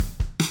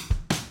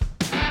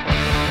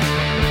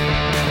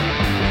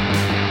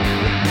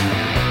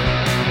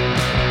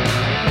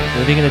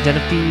Sitting in a den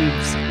of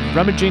thieves,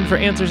 rummaging for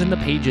answers in the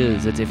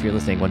pages. It's If You're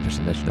Listening, one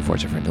person mentioned to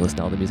force a friend to listen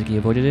to all the music he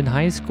avoided in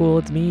high school.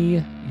 It's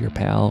me, your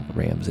pal,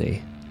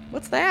 Ramsey.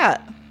 What's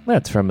that?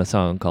 That's from a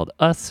song called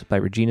Us by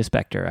Regina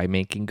Spektor. I'm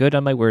making good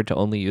on my word to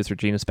only use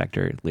Regina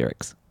Spektor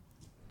lyrics.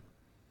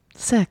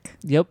 Sick.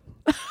 Yep.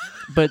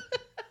 But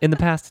in the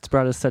past, it's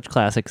brought us such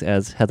classics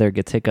as Heather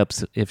gets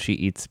hiccups if she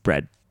eats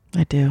bread.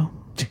 I do.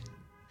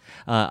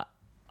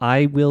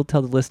 I will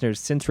tell the listeners,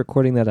 since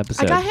recording that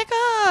episode... I got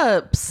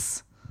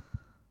hiccups.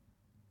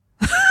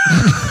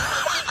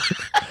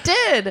 I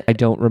did. I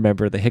don't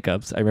remember the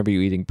hiccups. I remember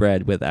you eating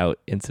bread without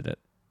incident.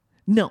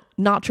 No,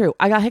 not true.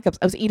 I got hiccups.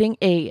 I was eating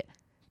a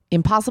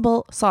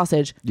Impossible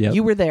sausage. Yep.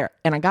 You were there,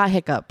 and I got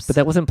hiccups. But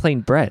that wasn't plain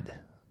bread.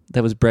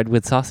 That was bread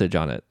with sausage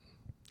on it.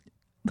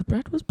 The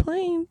bread was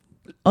plain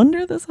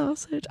under the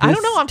sausage. I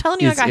don't know. I'm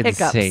telling you, I got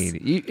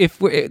insane.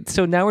 hiccups.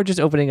 So now we're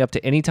just opening up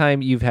to any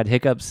time you've had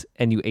hiccups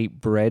and you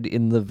ate bread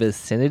in the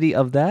vicinity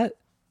of that.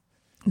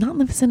 Not in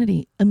the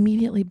vicinity.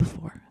 Immediately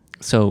before.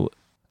 So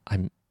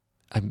I'm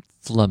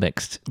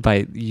flummoxed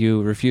by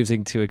you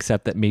refusing to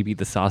accept that maybe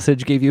the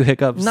sausage gave you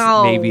hiccups.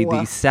 No. Maybe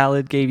the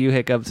salad gave you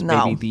hiccups.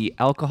 No. Maybe the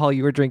alcohol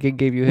you were drinking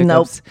gave you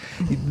hiccups.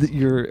 Nope.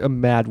 You're a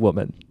mad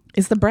woman.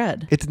 It's the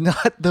bread. It's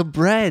not the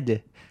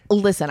bread.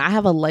 Listen, I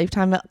have a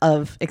lifetime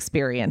of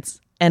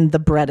experience, and the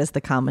bread is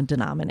the common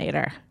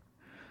denominator.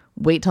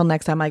 Wait till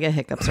next time I get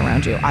hiccups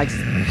around you.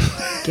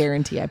 I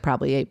guarantee I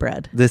probably ate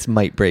bread. This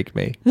might break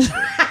me.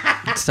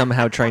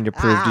 Somehow trying to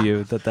prove to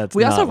you that that's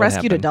We not also what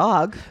rescued happened. a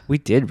dog. We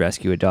did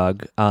rescue a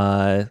dog.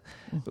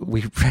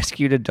 We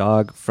rescued a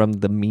dog from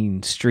the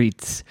mean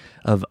streets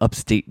of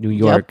upstate New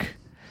York.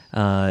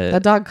 Yep.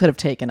 That dog could have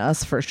taken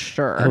us for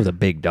sure. That was a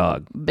big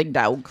dog. Big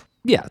dog.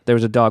 Yeah, there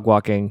was a dog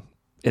walking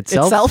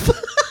itself.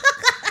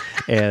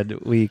 And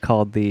we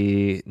called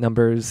the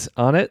numbers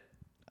on it.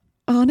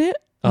 On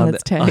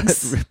its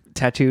tags.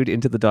 Tattooed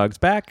into the dog's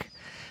back.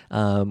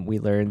 We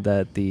learned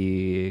that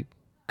the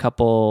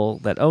couple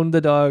that owned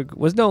the dog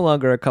was no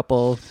longer a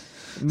couple.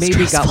 Maybe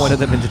Stressful. got one of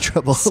them into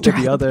trouble with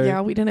the other. Yeah,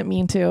 we didn't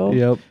mean to.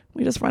 Yep.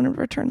 We just wanted to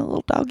return the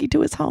little doggy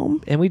to his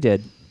home. And we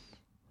did.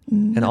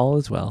 And all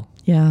is well.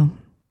 Yeah.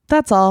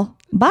 That's all.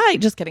 Bye.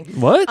 Just kidding.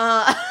 What?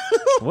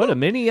 What a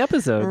mini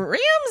episode.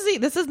 Ramsey,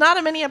 this is not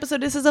a mini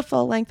episode. This is a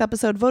full-length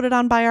episode voted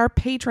on by our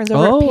patrons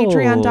over at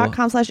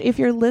patreon.com/if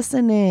you're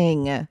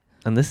listening.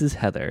 And this is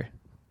Heather.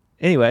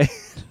 Anyway.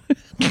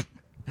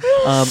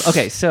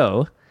 Okay,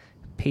 so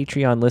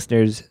Patreon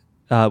listeners,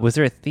 was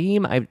there a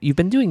theme? You've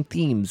been doing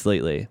themes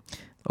lately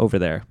over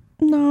there.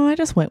 No, I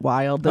just went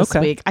wild this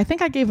week. I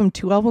think I gave him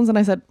 2 albums and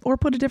I said, or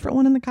put a different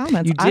one in the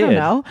comments. You did. I don't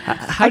know.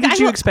 How did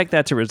you expect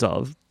that to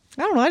resolve?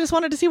 I don't know. I just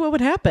wanted to see what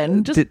would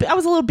happen. I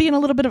was being a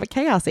little bit of a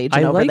chaos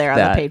agent over there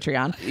that. on the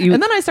Patreon.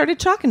 And then I started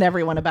talking to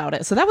everyone about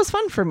it. So that was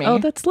fun for me. Oh,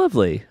 that's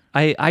lovely.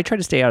 I try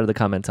to stay out of the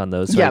comments on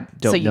those, so I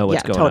don't know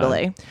what's going on.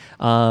 Totally.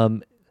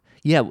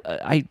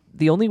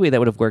 The only way that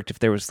would have worked if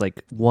there was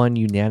like one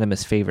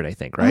unanimous favorite, I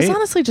think, right? I was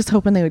honestly just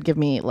hoping they would give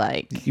me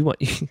like...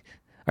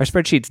 Our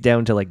spreadsheet's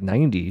down to like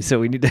 90, so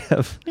we need to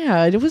have...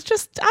 Yeah, I was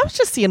just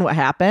seeing what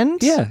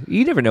happened. Yeah,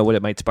 you never know what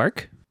it might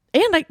spark.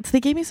 And they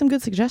gave me some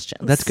good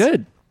suggestions. That's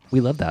good.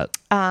 We love that.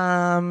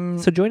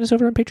 So join us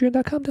over on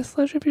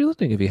patreon.com/if you're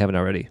listening if you haven't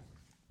already.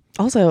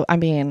 Also, I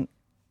mean,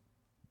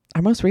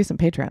 our most recent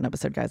Patreon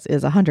episode, guys,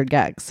 is 100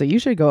 gags. So you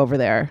should go over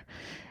there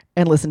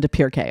and listen to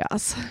pure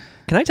chaos.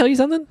 Can I tell you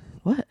something?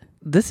 What?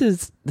 This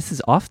is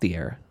off the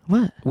air.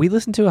 What? We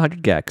listened to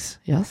 100 gex.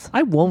 Yes.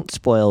 I won't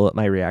spoil what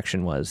my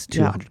reaction was to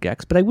 100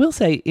 gex, but I will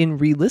say in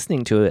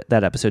re-listening to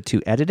that episode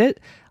to edit it,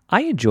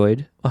 I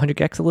enjoyed 100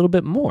 gex a little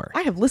bit more.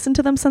 I have listened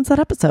to them since that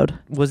episode.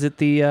 Was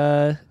it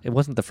it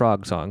wasn't the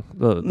frog song.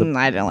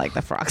 I didn't like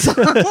the frog song.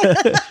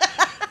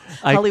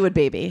 Hollywood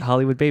Baby.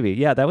 Hollywood Baby.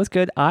 Yeah, that was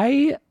good.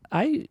 I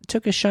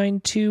took a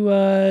shine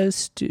to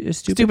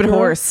Stupid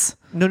Horse.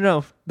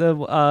 No.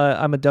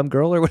 I'm a Dumb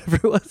Girl or whatever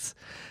it was.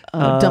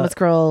 Dumbest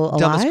Girl Alive?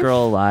 Dumbest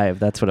Girl Alive.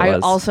 That's what it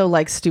was. I also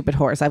like Stupid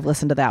Horse. I've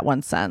listened to that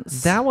one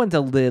since. That one's a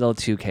little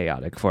too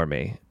chaotic for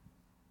me.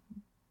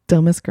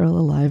 Dumbest Girl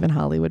Alive and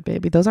Hollywood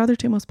Baby. Those are their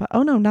two most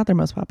popular. Oh, no, not their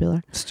most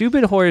popular.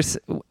 Stupid Horse,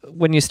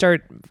 when you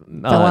start...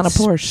 Fell on a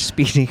Porsche.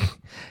 Speeding.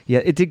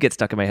 Yeah, it did get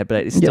stuck in my head,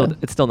 but it's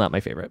still not my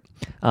favorite.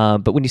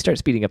 But when you start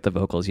speeding up the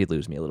vocals, you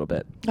lose me a little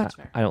bit. That's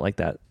fair. I don't like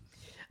that.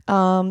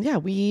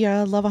 We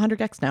love 100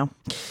 gex now.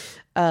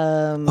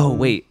 Oh,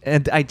 wait.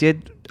 And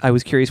I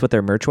was curious what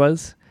their merch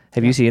was.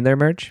 Have you seen their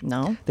merch?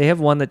 No. They have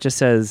one that just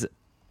says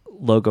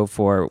logo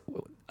for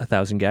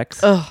 1,000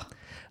 gex. Ugh.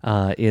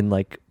 In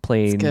like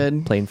plain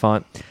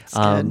font. It's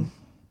good.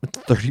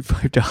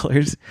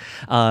 $35.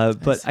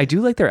 But I do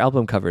like their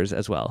album covers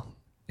as well.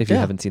 If you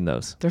haven't seen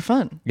those, they're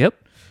fun. Yep.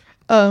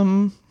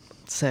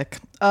 Sick.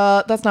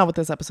 That's not what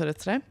this episode is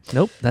today.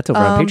 Nope. That's over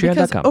on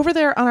patreon.com. Because over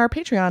there on our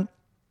Patreon,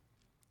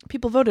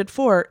 people voted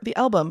for the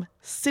album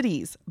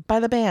Cities by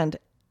the band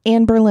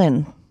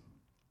Anberlin.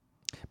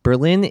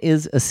 Berlin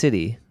is a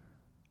city.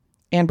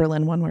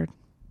 Anberlin, one word.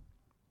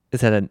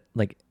 Is that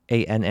like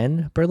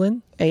ANN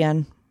Berlin?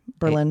 AN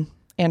Berlin.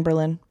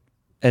 Anberlin.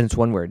 And it's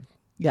one word.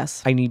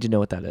 Yes. I need to know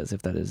what that is,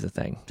 if that is a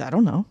thing. I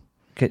don't know.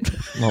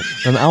 Well,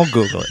 then I'll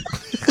Google it.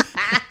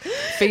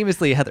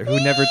 Famously, Heather,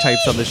 who never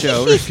types on the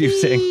show,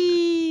 refusing.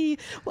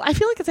 Well, I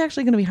feel like it's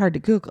actually going to be hard to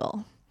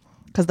Google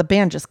because the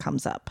band just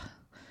comes up.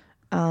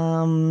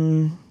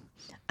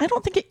 I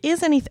don't think it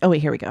is anything. Oh,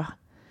 wait, here we go.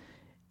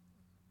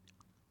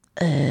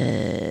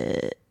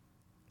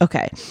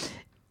 Okay.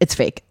 It's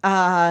fake.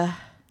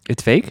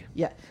 It's fake?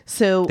 Yeah.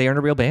 So they aren't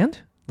a real band?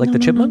 Like the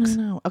Chipmunks?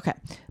 No. Okay.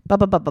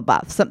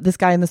 This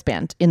guy in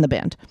the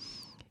band.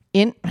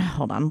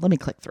 Hold on. Let me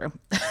click through.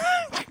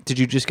 Did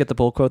you just get the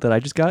bull quote that I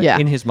just got? Yeah.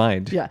 In his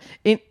mind. Yeah.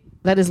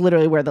 That is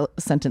literally where the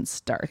sentence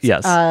starts.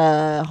 Yes.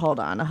 Hold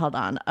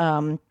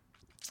on.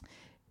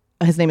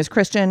 His name is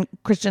Christian.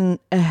 Christian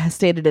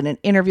stated in an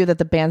interview that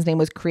the band's name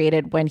was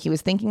created when he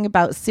was thinking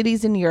about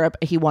cities in Europe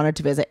he wanted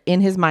to visit.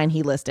 In his mind,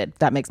 he listed.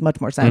 That makes much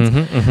more sense.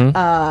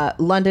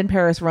 London,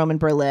 Paris, Rome, and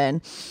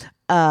Berlin.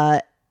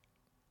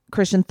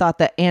 Christian thought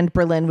that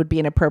Anberlin would be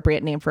an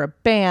appropriate name for a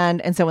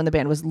band. And so when the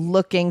band was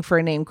looking for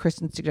a name,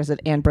 Christian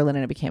suggested Anberlin,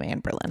 and it became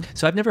Anberlin.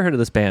 So I've never heard of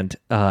this band.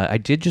 I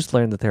did just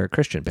learn that they're a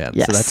Christian band.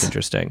 Yes. So that's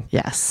interesting.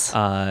 Yes.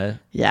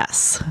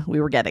 Yes.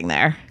 We were getting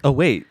there. Oh,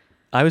 wait.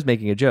 I was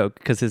making a joke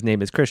because his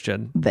name is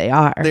Christian. They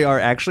are. They are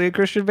actually a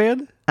Christian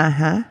band?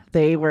 Uh-huh.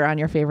 They were on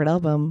your favorite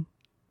album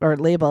or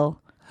label.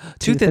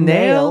 Tooth and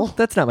Nail?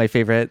 That's not my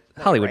favorite.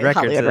 Hollywood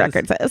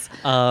Records is.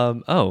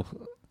 Oh,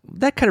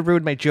 that kind of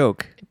ruined my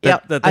joke.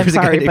 Yep. I'm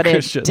sorry, but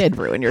it did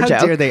ruin your joke.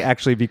 How dare they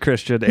actually be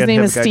Christian? His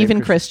name is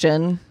Stephen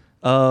Christian.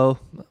 Oh.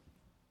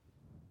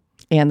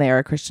 And they are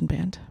a Christian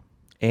band.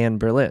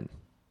 Anberlin.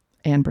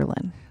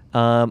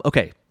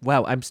 Okay.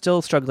 Wow. I'm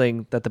still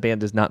struggling that the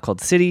band is not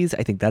called Cities.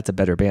 I think that's a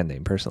better band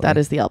name, personally. That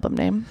is the album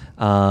name.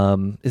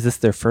 Is this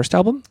their first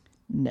album?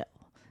 No.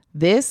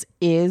 This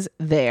is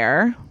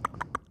their...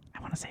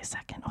 I want to say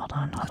second. Hold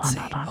on.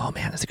 Oh,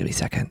 man. Is it going to be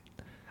second?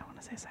 I want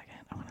to say second.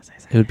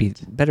 It would be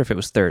better if it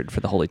was third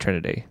for the Holy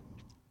Trinity.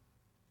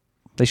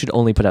 They should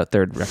only put out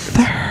third records.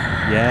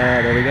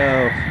 Yeah, there we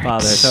go.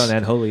 Father, Son,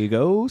 and Holy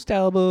Ghost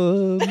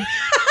album.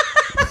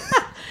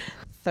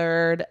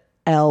 Third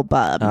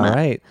album. All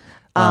right.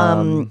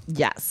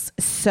 Yes.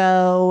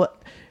 So,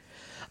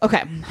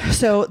 okay.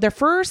 So their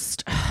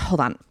first. Hold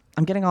on.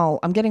 I'm getting all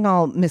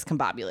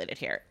miscombobulated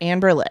here.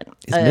 Anberlin.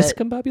 Is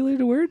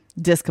miscombobulated a word?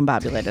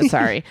 Discombobulated.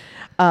 Sorry.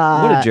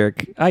 What a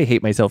jerk. I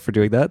hate myself for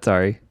doing that.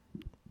 Sorry.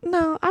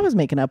 No, I was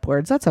making up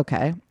words. That's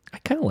okay. I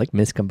kind of like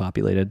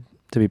miscombobulated,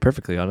 to be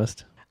perfectly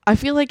honest. I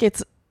feel like you're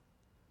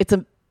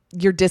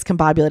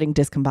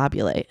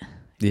discombobulate.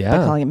 Yeah.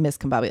 By calling it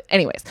miscombobulate.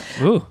 Anyways.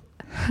 Ooh.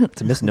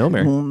 It's a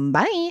misnomer.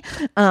 Bye.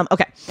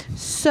 Okay.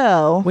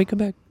 So. Wait, come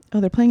back. Oh,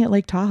 they're playing at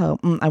Lake Tahoe.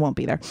 I won't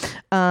be there.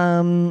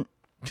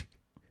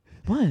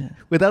 What?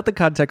 Without the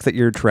context that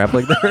you're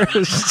traveling there,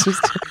 it's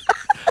just.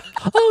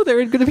 Oh,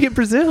 they're going to be in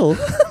Brazil.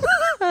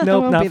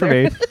 Nope, not for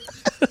me.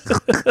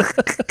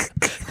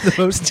 The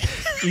most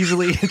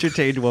easily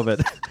entertained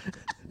woman.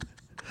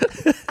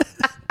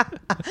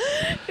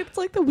 It's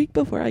like the week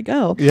before I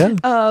go. Yeah.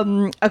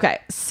 Okay.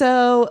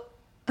 So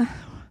I'm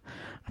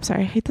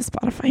sorry. I hate the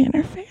Spotify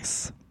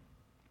interface.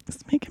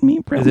 It's making me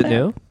real Is it mad.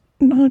 new?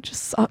 No, it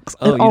just sucks.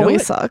 Oh, it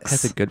always sucks.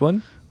 Has a good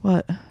one?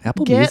 What?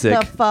 Apple Get Music.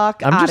 Get the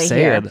fuck I'm out just of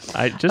here.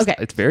 saying.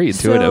 It's very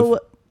intuitive. So,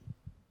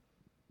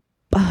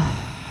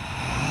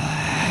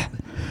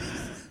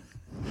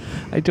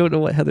 I don't know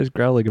what Heather's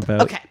growling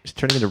about. Okay. She's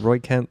turning into Roy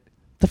Kent.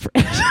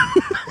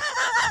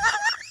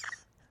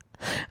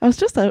 I was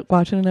just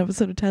watching an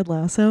episode of Ted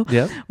Lasso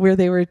where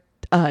they were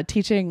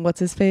teaching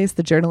what's-his-face,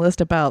 the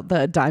journalist, about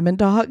the diamond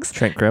dogs.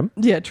 Trent Grimm?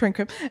 Yeah, Trent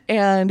Grimm.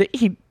 And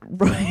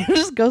Roy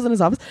just goes in his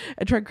office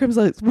and Trent Grimm's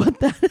like,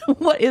 what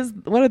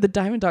are the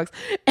diamond dogs?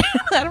 And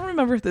I don't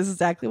remember if this is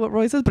exactly what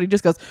Roy says, but he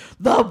just goes,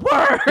 the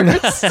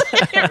worst.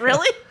 It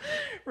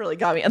really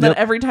got me. And then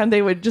every time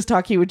they would just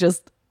talk, he would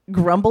just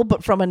grumble,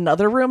 but from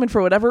another room, and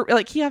for whatever,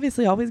 like, he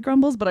obviously always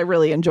grumbles, but I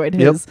really enjoyed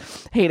his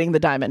hating the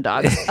diamond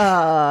dogs.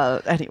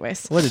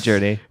 Anyways, what a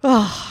journey.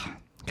 Can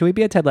we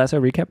be a Ted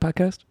Lasso recap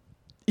podcast?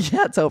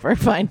 Yeah, it's over.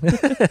 Fine.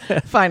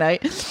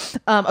 Finite.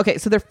 Okay,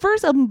 so their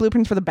first album,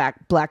 Blueprints for the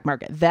Black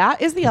Market. That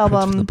is the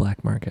album. For the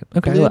Black Market.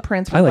 Okay.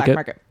 Blueprints for the Black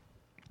Market.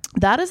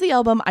 That is the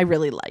album I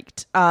really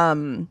liked.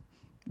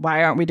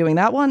 Why aren't we doing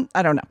that one?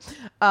 I don't know.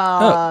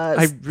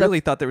 I really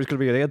thought there was going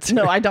to be an answer.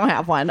 No, I don't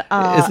have one.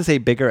 Is this a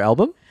bigger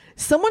album?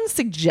 Someone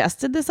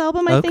suggested this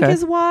album, I think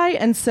is why.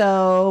 And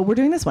so we're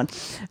doing this one.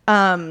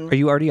 Are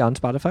you already on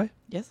Spotify?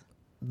 Yes.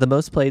 The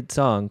most played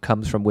song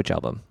comes from which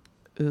album?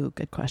 Ooh,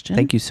 good question.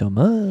 Thank you so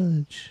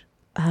much.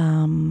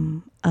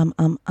 An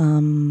album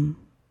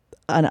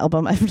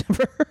I've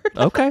never heard.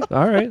 Okay.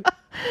 All right.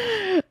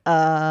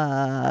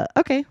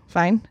 Okay,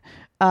 fine.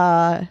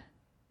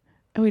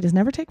 Wait, does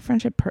Never Take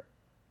Friendship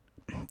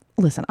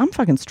Listen, I'm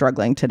fucking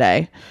struggling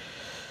today.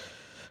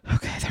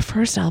 Okay, their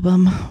first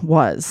album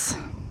was...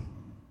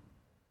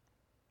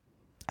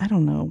 I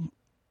don't know.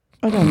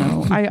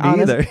 I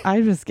honestly,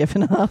 I've just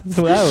given up.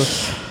 Wow,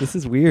 this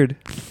is weird.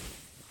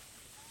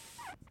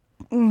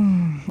 All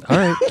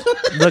right.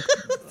 Look,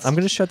 I'm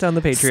going to shut down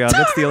the Patreon.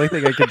 That's the only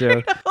thing I can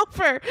do.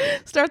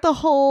 Start the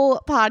whole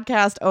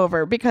podcast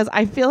over because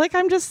I feel like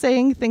I'm just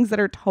saying things that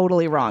are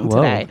totally wrong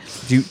today.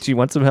 Do you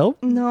want some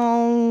help?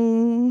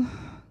 No.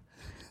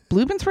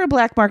 Blueprints for a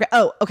Black Market.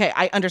 Oh, okay.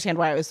 I understand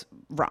why I was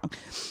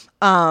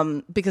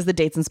wrong. Because the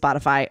dates in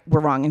Spotify were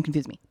wrong and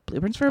confused me.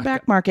 Blueprints for a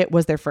Black Market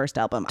was their first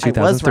album.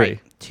 2003. I was right.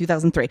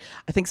 2003.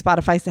 I think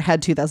Spotify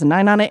had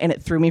 2009 on it and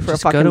it threw me for a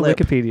fucking loop. Go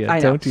to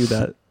Wikipedia. Don't do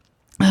that.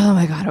 Oh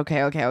my God.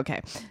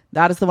 Okay.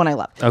 That is the one I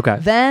love. Okay.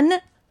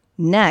 Then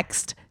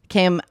next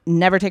came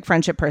Never Take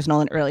Friendship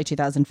Personal in early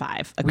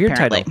 2005. Weird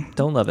apparently. title.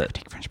 Don't love it.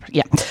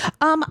 Yeah.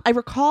 I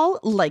recall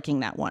liking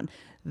that one.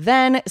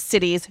 Then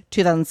Cities,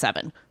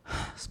 2007.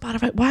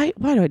 Spotify.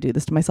 Why do I do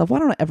this to myself? Why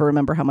don't I ever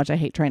remember how much I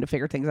hate trying to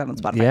figure things out on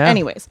Spotify? Yeah.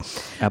 Anyways.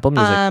 Apple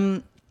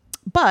Music.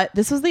 But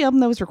this was the album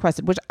that was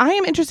requested, which I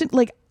am interested.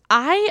 Like,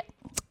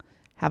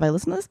 have I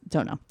listened to this?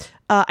 Don't know.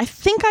 I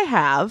think I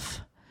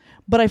have,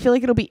 but I feel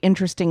like it'll be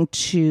interesting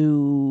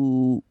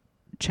to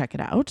check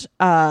it out.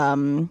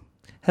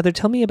 Heather,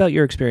 tell me about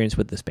your experience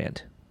with this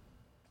band.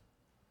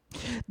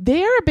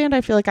 They are a band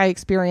I feel like I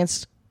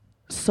experienced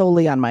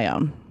solely on my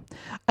own.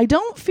 I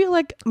don't feel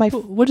like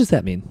What does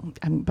that mean?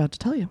 I'm about to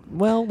tell you.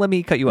 Well, let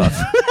me cut you off.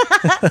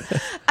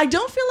 I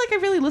don't feel like I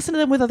really listened to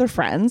them with other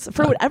friends.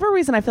 For whatever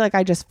reason, I feel like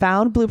I just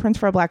found Blueprints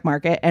for a Black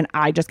Market and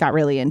I just got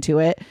really into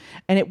it.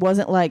 And it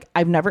wasn't like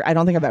I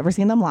don't think I've ever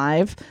seen them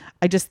live.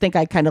 I just think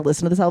I kind of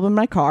listened to this album in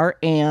my car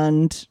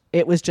and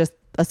it was just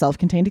a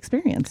self-contained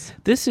experience.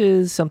 This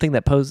is something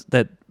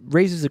that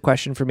raises a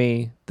question for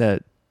me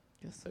that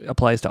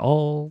applies to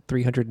all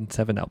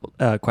 307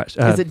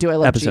 questions. Is it Do I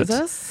Love episodes.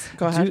 Jesus?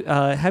 Go ahead.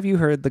 Have you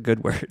heard the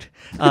good word?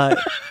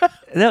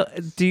 No.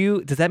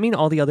 Does that mean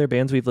all the other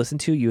bands we've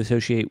listened to you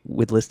associate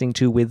with listening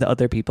to with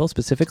other people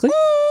specifically?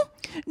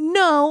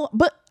 No,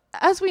 but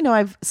as we know,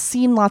 I've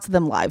seen lots of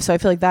them live, so I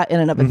feel like that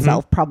in and of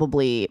itself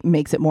probably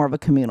makes it more of a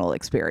communal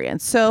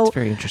experience. So that's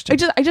very interesting.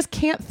 I just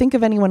can't think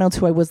of anyone else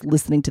who I was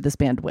listening to this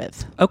band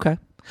with. Okay.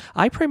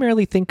 I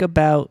primarily think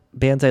about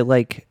bands I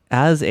like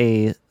as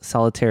a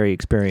solitary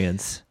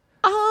experience.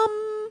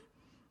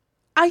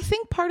 I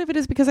think part of it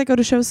is because I go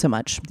to shows so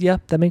much. Yeah,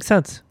 that makes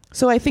sense.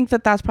 So I think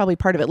that's probably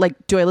part of it.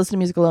 Like, do I listen to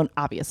music alone?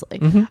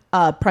 Obviously,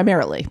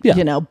 primarily,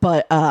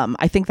 but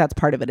I think that's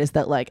part of it is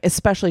that, like,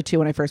 especially too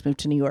when I first moved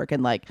to New York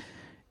and like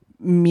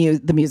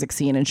the music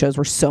scene and shows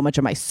were so much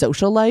of my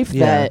social life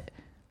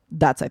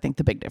that's I think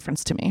the big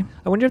difference to me.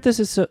 I wonder if this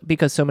is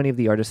because so many of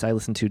the artists I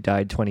listened to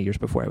died 20 years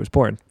before I was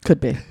born.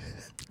 Could be.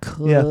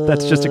 Yeah,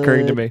 that's just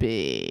occurring to me.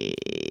 Be.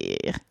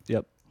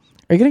 Yep.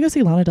 Are you gonna go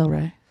see Lana Del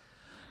Rey?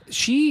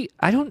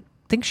 I don't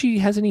think she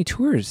has any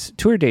tour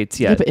dates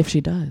yet. Yeah, but if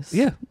she does.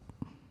 Yeah.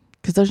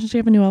 Because doesn't she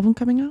have a new album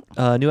coming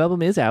out? New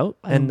album is out.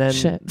 And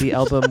then the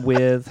album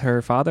with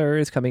her father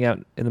is coming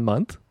out in a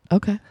month.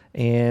 Okay.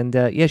 And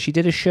she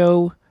did a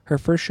show, her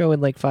first show in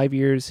like 5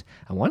 years,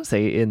 I want to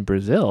say in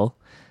Brazil.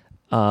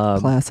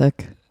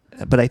 Classic.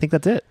 But I think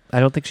that's it. I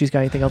don't think she's got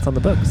anything else on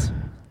the books.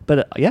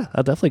 But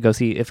I'll definitely go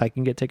see if I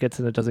can get tickets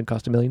and it doesn't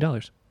cost $1 million.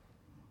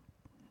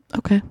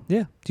 Okay.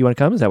 Yeah. Do you want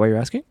to come? Is that why you're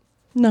asking?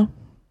 No.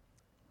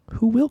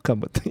 Who will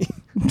come with me?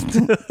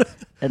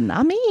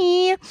 Not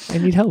me. I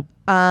need help.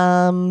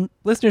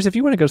 Listeners, if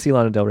you want to go see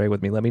Lana Del Rey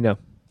with me, let me know.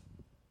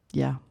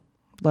 Yeah.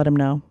 Let him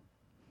know.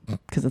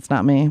 Because it's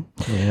not me.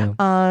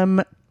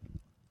 Yeah.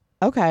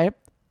 Okay.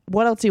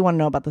 What else do you want to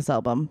know about this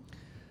album?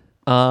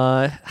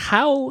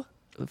 How,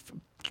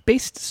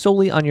 based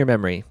solely on your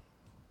memory,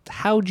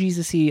 how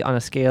Jesus-y on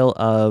a scale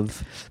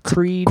of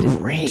Creed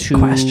to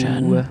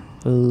question.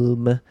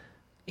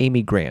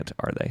 Amy Grant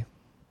are they?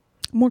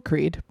 More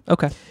Creed.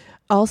 Okay.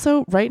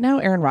 Also, right now,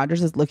 Aaron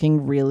Rodgers is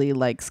looking really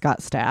like Scott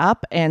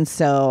Stapp. And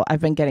so I've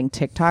been getting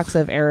TikToks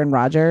of Aaron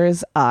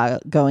Rodgers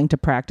going to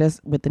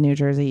practice with the New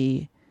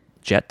Jersey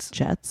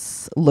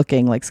Jets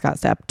looking like Scott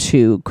Stapp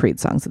to Creed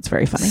songs. It's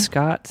very funny.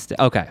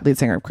 Okay. Lead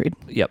singer of Creed.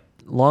 Yep.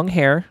 Long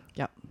hair.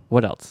 Yep.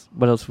 What else?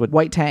 would...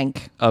 White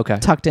tank. Okay.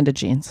 Tucked into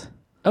jeans.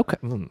 Okay.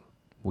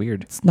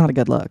 Weird. It's not a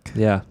good look.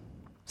 Yeah.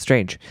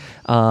 Strange.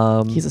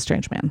 He's a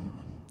strange man.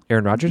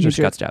 Aaron Rodgers or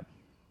Scott Stapp?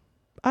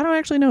 I don't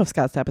actually know if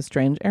Scott Stapp is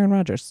strange. Aaron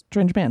Rodgers,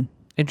 strange man.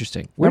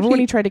 Interesting. Remember when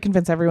he tried to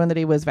convince everyone that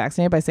he was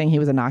vaccinated by saying he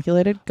was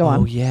inoculated? Go on.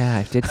 Oh yeah,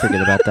 I did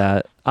forget about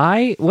that.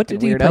 What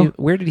did he play?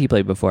 Where did he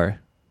play before?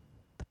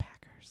 The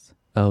Packers.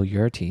 Oh,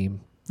 your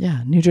team.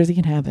 Yeah, New Jersey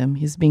can have him.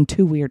 He's being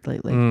too weird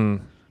lately.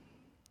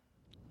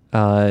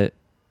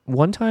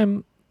 One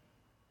time,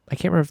 I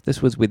can't remember if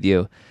this was with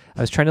you.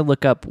 I was trying to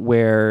look up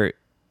where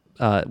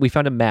we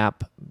found a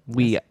map.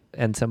 Me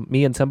and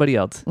somebody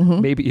else,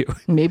 maybe you,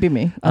 maybe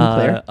me,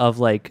 unclear, of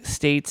like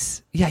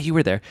states. Yeah, you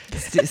were there.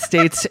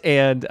 States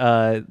and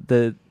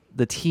the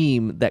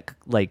team that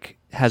like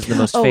has the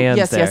most fans.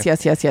 Yes.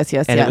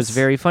 And it was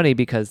very funny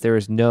because there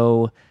was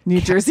no New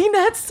Jersey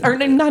Nets or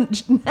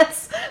not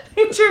Nets,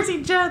 New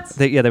Jersey Jets.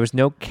 There was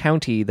no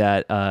county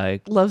that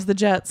loves the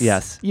Jets.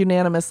 Yes,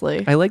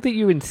 unanimously. I like that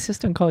you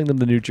insist on calling them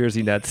the New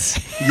Jersey Nets,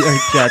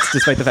 Jets,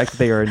 despite the fact that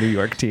they are a New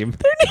York team.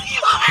 They're New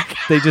York.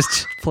 They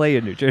just play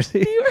in New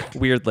Jersey.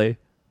 Weirdly,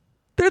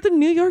 they're the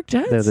New York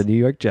Jets. They're the New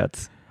York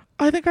Jets.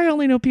 I think I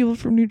only know people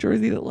from New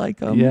Jersey that like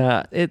them.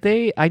 Yeah,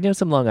 I know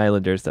some Long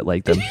Islanders that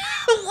like them.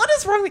 What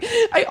is wrong with me?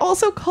 I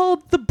also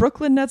called the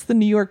Brooklyn Nets the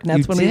New York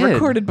Nets we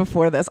recorded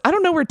before this. I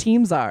don't know where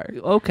teams are.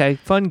 Okay,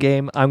 fun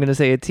game. I'm going to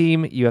say a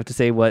team. You have to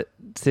say what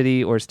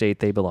city or state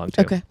they belong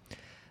to. Okay.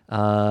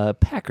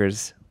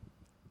 Packers.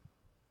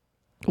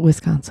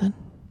 Wisconsin.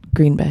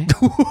 Green Bay.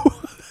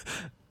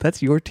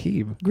 That's your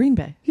team. Green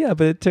Bay. Yeah,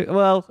 but it took...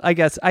 Well, I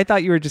guess. I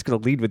thought you were just going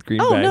to lead with Green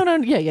Bay. Oh, no.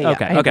 Yeah.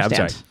 Okay, I'm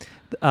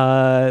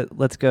sorry.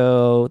 Let's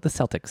go the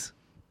Celtics.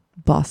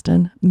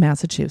 Boston,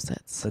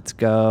 Massachusetts. Let's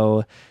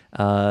go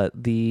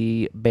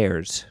the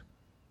Bears.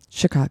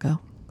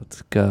 Chicago.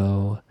 Let's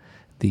go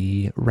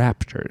the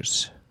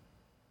Raptors.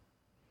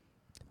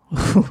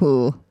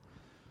 Ooh.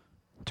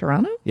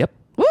 Toronto? Yep.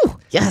 Woo!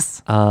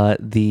 Yes.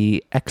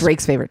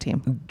 Drake's favorite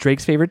team.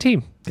 Drake's favorite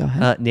team. Go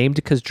ahead. Named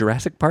because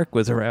Jurassic Park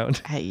was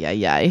around.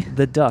 Ay.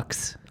 The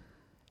Ducks.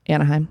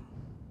 Anaheim.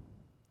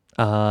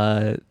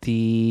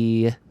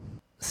 The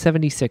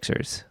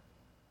 76ers.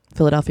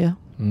 Philadelphia.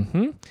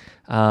 Mm-hmm.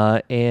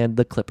 And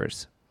the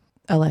Clippers.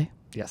 LA.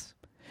 Yes.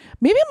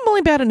 Maybe I'm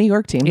only bad at New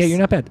York teams. Yeah, you're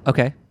not bad.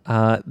 Okay.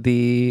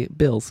 The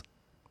Bills.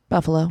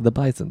 Buffalo. The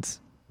Bisons.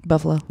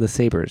 Buffalo. The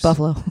Sabres.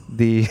 Buffalo.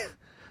 The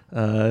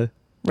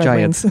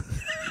Giants.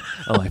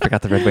 Oh, I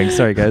forgot the Red Wings.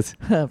 Sorry, guys.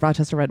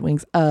 Rochester Red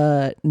Wings.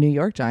 New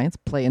York Giants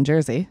play in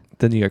Jersey.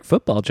 The New York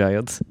Football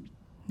Giants.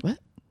 What?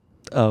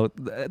 Oh,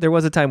 there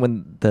was a time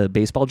when the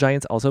baseball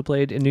Giants also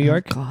played in New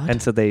York. God.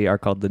 And so they are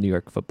called the New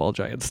York Football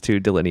Giants to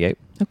delineate.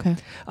 Okay.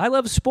 I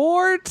love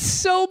sports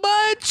so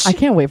much. I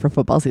can't wait for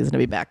football season to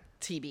be back.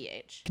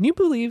 TBH. Can you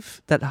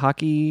believe that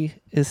hockey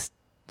is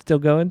still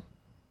going?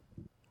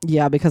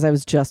 Yeah, because I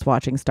was just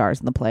watching Stars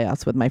in the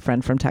playoffs with my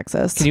friend from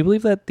Texas. Can you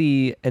believe that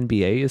the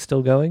NBA is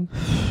still going?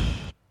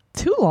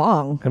 Too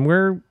long. And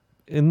we're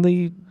in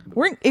the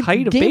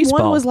height of game baseball.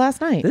 Game 1 was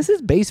last night. This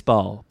is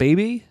baseball,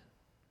 baby.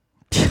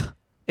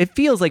 It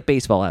feels like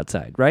baseball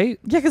outside, right?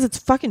 Yeah, because it's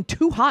fucking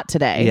too hot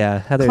today.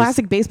 Yeah.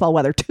 Classic baseball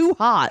weather. Too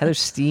hot. Heather's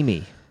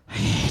steamy. I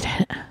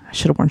hate it. I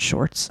should have worn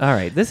shorts. All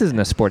right. This isn't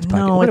a sports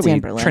podcast. No, what it's are we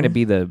Anberlin. trying to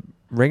be the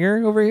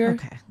ringer over here?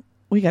 Okay.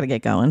 We got to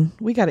get going.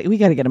 We got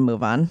to get a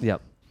move on.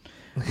 Yep.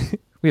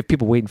 We have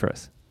people waiting for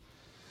us.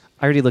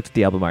 I already looked at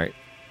the album art.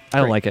 I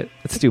don't like it.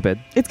 It's stupid.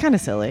 It's kind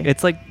of silly.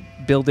 It's like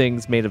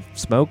buildings made of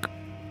smoke.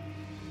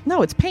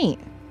 No, it's paint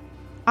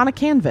on a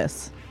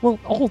canvas. Well,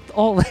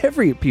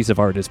 every piece of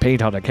art is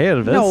paint on a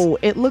canvas. No,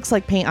 it looks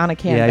like paint on a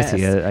canvas. Yeah,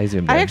 I see it. I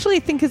zoomed in. I actually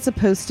think it's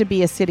supposed to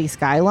be a city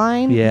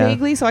skyline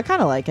vaguely, so I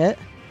kind of like it.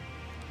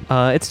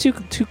 It's too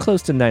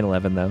close to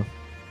 9/11 though.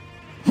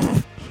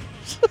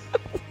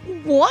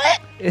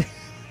 What?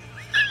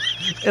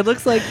 It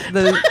looks like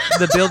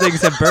the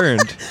buildings have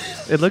burned.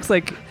 It looks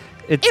like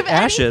it's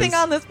ashes. If anything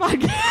on this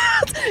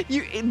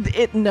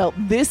podcast, no,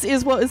 this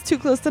is what is too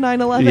close to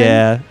 9/11.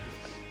 Yeah.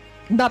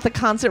 Not the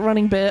constant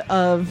running bit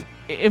of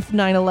if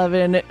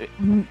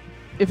 9/11,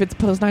 if it's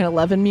post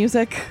 9/11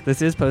 music.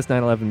 This is post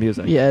 9/11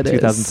 music. Yeah, it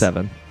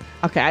 2007.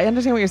 Okay, I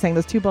understand what you're saying.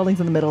 Those two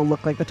buildings in the middle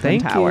look like the Twin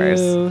Towers.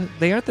 You.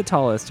 They aren't the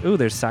tallest. Ooh,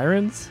 there's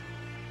sirens.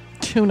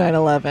 To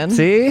 9/11.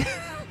 See?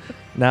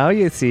 Now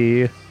you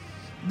see.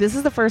 This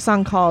is the first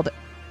song called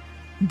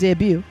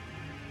Debut.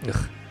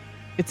 Ugh.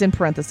 It's in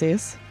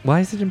parentheses. Why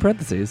is it in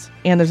parentheses?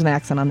 And there's an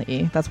accent on the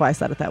E. That's why I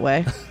said it that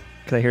way.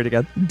 Can I hear it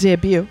again?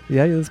 Debut.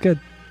 Yeah, that's good.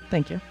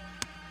 Thank you.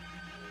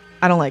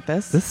 I don't like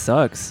this. This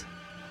sucks.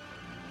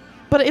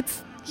 But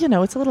it's,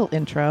 it's a little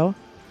intro.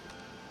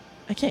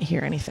 I can't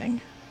hear anything.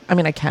 I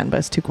mean, I can, but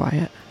it's too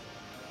quiet.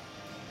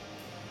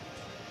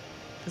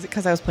 Is it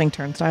because I was playing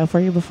Turnstile for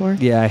you before?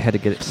 Yeah, I had to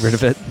get rid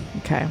of it.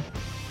 Okay.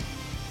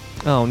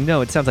 Oh,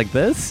 no, it sounds like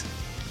this?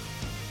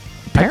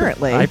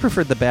 Apparently. I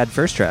preferred the bad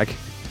first track.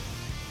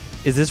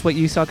 Is this what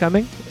you saw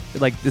coming?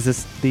 Like, is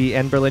this the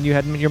Anberlin you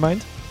had in your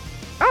mind?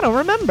 I don't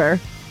remember.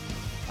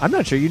 I'm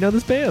not sure you know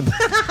this band.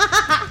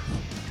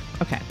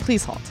 Okay,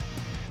 please hold.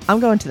 I'm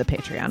going to the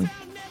Patreon.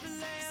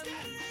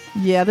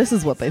 Yeah, this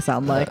is what they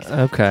sound like.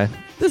 Okay.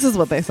 This is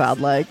what they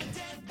sound like.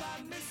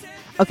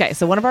 Okay,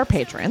 so one of our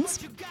patrons,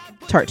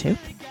 Tartooth,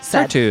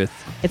 said, Tartooth.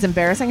 It's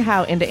embarrassing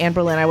how into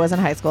Anberlin I was in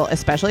high school,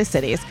 especially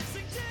cities.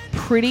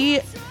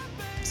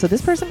 So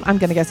this person, I'm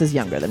going to guess, is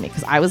younger than me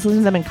because I was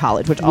listening to them in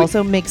college, which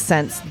also makes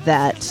sense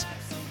that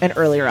an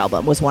earlier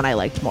album was one I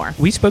liked more.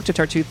 We spoke to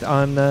Tartooth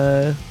on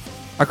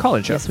our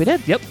college show. Yes, we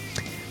did. Yep.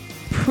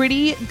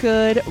 Pretty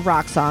good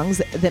rock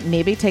songs that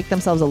maybe take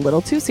themselves a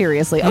little too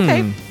seriously.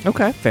 Okay.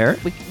 Okay, fair.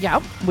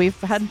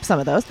 We've had some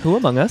of those. Who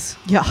among us?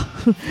 Yeah.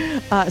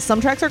 Some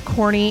tracks are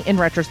corny in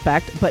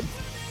retrospect, but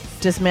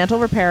Dismantle,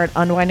 Repair, and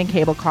Unwinding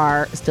Cable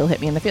Car still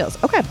hit me in the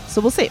feels. Okay,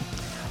 so we'll see.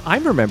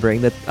 I'm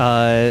remembering that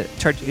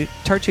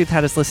Tartooth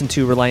had us listen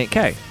to Reliant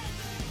K.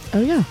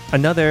 Oh, yeah.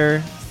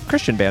 Another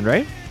Christian band,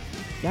 right?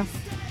 Yeah.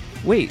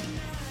 Wait.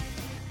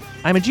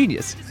 I'm a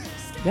genius.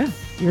 Yeah,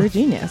 you're a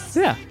genius.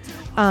 Yeah.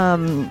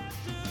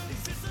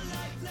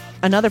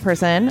 Another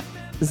person,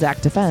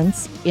 Zach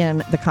Defense,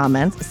 in the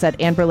comments said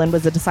Anberlin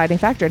was a deciding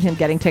factor in him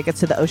getting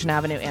tickets to the Ocean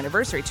Avenue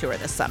anniversary tour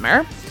this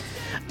summer.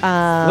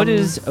 What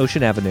is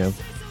Ocean Avenue?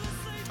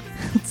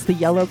 It's the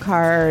yellow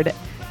card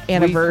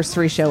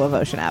anniversary show of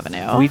Ocean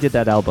Avenue. We did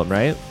that album,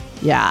 right?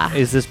 Yeah.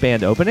 Is this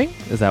band opening?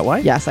 Is that why?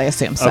 Yes, I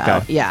assume so.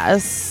 Okay.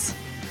 Yes.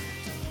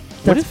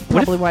 That's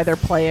probably why they're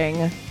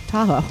playing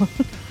Tahoe.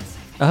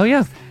 Oh,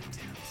 yeah.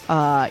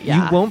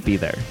 Yeah. You won't be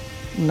there.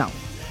 No.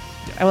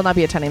 I will not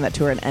be attending that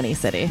tour in any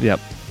city. Yep.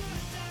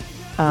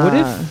 What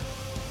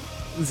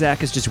if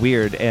Zach is just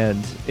weird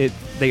and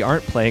they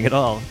aren't playing at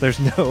all? There's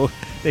no...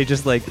 They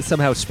just like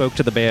somehow spoke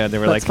to the band. They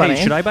were like, hey,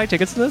 should I buy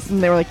tickets to this?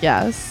 And they were like,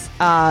 yes.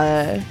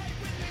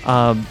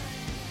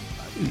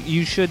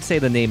 You should say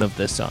the name of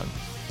this song.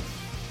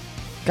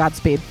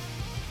 Godspeed.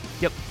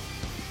 Yep.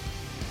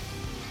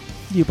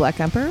 You Black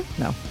Emperor?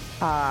 No.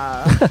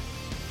 I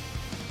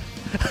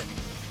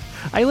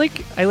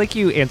like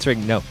you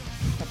answering no.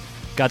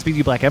 Godspeed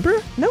You Black Emperor?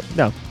 Nope.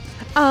 No.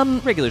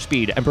 Regular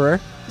speed, Emperor.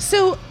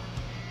 So,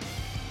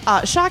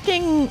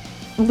 shocking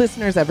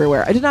listeners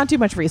everywhere. I did not do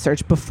much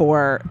research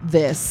before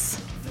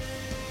this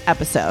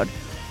episode.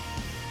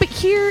 But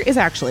here is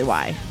actually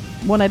why.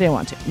 One, I didn't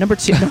want to. Number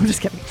two, no, I'm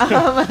just kidding.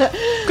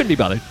 Couldn't be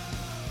bothered.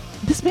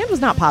 This band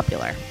was not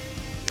popular.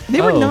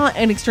 They were not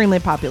an extremely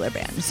popular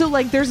band. So,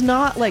 like, there's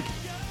not, like,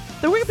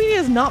 the Wikipedia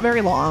is not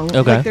very long.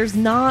 Okay. Like, there's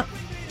not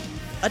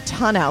a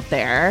ton out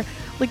there.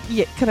 Like,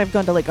 yeah, could I have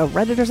gone to, like, a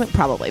Reddit or something?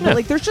 Probably. Yeah. But,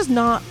 like, there's just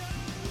not,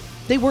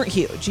 they weren't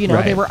huge, you know?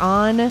 Right. They were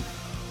on, I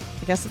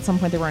guess at some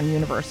point they were on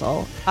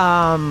Universal.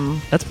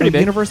 That's pretty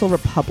big. Universal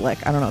Republic.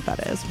 I don't know what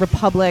that is.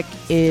 Republic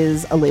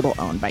is a label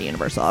owned by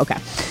Universal. Okay.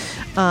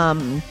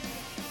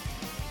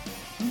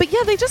 But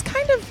yeah, they just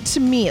kind of, to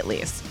me at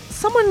least,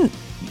 someone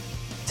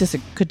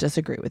could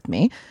disagree with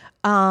me.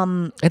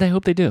 And I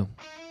hope they do.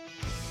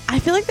 I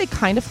feel like they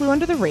kind of flew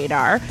under the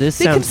radar. This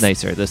sounds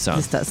nicer, this song.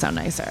 This does sound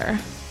nicer.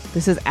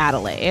 This is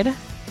Adelaide.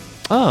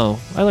 Oh,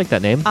 I like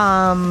that name.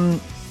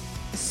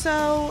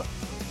 So,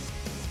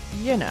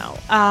 you know.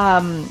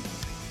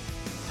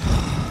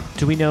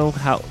 Do we know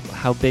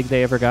how big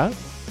they ever got?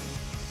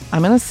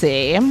 I'm going to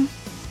see.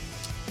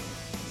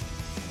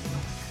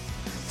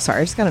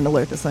 Sorry, I just got an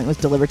alert that something was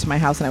delivered to my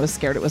house and I was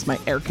scared it was my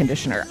air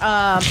conditioner.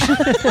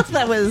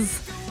 That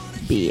was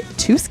be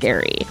too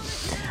scary.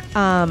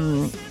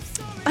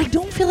 I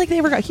don't feel like they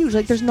ever got huge.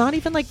 Like, there's not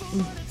even, like,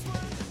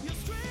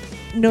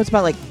 notes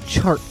about, like,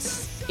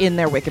 charts in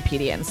their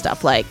Wikipedia and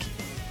stuff. Like,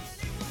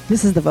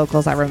 this is the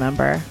vocals I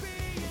remember.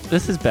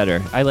 This is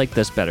better. I like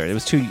this better. It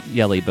was too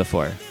yelly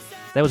before.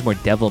 That was more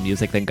devil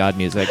music than God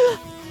music.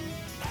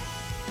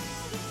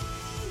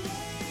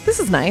 This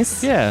is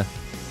nice. Yeah.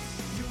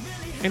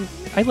 And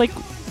I like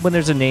when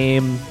there's a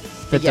name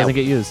that doesn't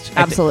get used.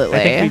 Absolutely.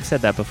 I think we've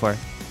said that before.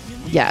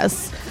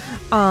 Yes.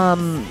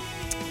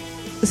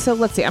 So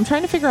let's see. I'm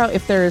trying to figure out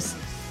if there's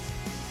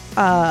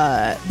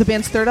the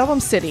band's third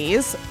album,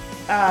 Cities,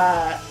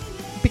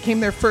 became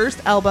their first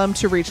album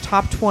to reach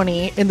top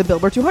 20 in the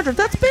Billboard 200.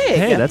 That's big.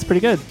 Hey, that's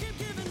pretty good.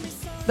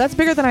 That's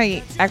bigger than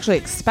I actually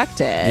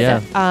expected.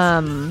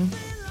 Yeah.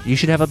 You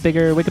should have a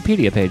bigger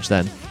Wikipedia page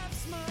then.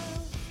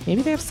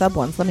 Maybe they have sub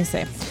ones. Let me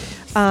see.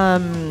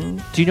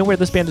 Do you know where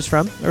this band is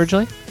from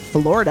originally?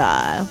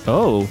 Florida.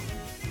 Oh,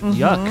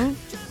 yuck.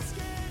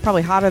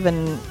 Probably hotter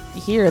than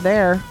here,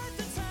 there.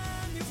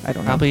 I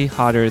don't know. Probably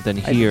hotter than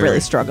here. I really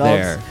struggled.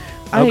 There.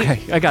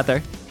 Okay, I got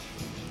there.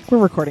 We're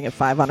recording at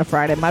 5 on a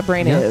Friday. My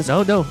brain is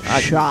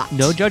shot.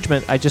 No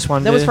judgment. I just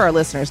wanted That was for our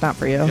listeners, not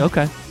for you.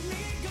 Okay.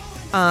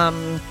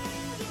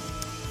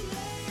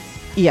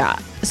 Yeah.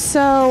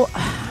 So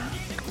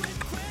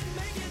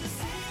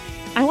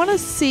I want to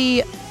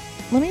see.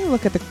 Let me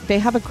look at they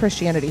have a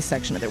Christianity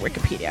section of their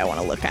Wikipedia I want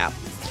to look at.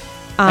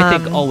 I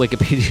think all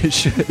Wikipedia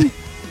should.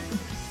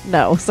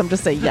 No. Some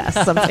just say yes.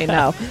 Some say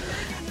no.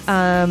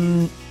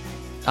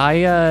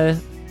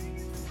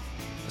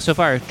 So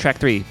far, track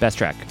 3, best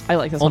track. I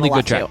like this Only one a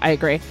lot good track. too. I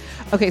agree.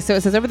 Okay, so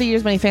it says over the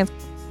years, many fans,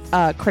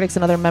 critics,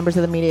 and other members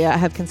of the media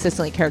have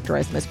consistently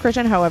characterized them as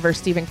Christian. However,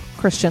 Stephen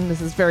Christian, this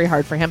is very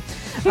hard for him,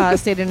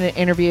 stated in an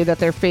interview that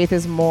their faith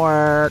is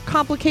more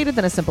complicated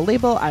than a simple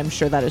label. I'm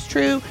sure that is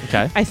true.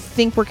 Okay. I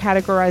think we're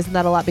categorizing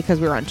that a lot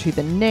because we were on Tooth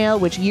and Nail,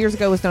 which years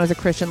ago was known as a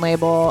Christian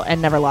label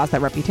and never lost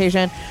that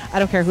reputation. I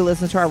don't care who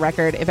listens to our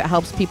record. If it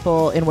helps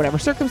people in whatever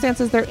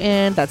circumstances they're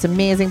in, that's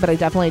amazing, but I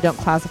definitely don't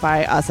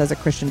classify us as a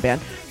Christian band.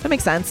 That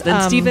makes sense.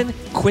 Then, Stephen,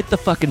 quit the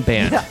fucking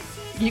band. Yeah.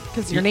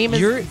 Because your name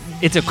is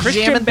it's a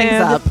Christian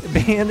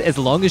band as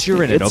long as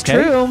you're in it, okay?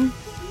 It's true.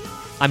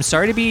 I'm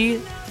sorry to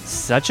be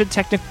such a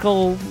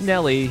technical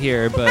Nelly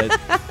here, but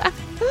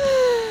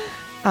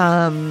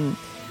blah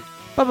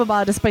blah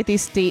blah. Despite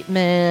these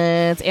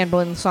statements,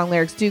 Anberlin song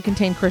lyrics do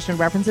contain Christian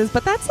references,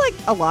 but that's like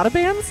a lot of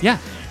bands. Yeah.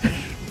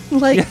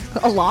 A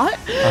lot.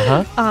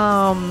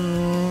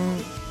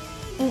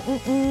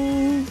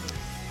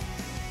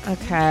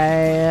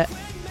 Okay.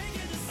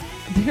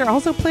 They're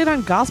also played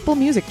on Gospel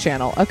Music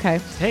Channel. Okay.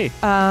 Hey.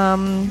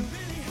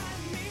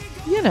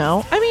 You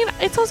know, I mean,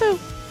 it's also,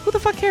 who the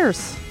fuck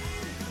cares?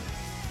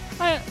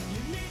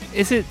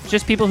 Is it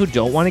just people who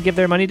don't want to give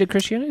their money to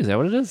Christianity? Is that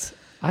what it is?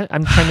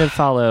 I'm trying to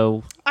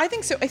follow. I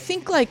think so. I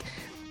think, like,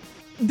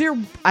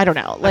 I don't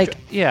know. Like,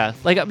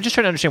 I'm just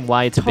trying to understand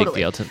why it's a big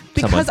deal to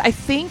because someone. I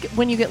think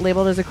when you get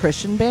labeled as a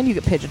Christian band, you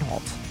get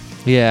pigeonholed.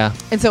 Yeah.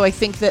 And so I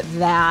think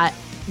that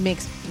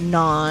makes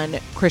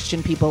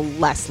non-Christian people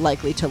less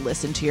likely to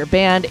listen to your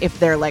band if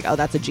they're like, oh,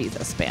 that's a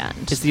Jesus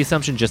band. Is the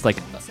assumption just like,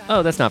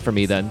 oh, that's not for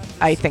me then?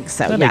 I think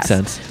so, that makes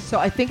sense. So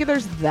I think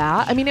there's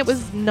that. I mean, it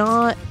was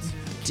not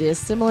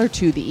dissimilar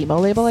to the emo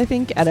label, I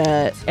think, at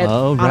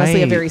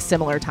honestly a very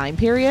similar time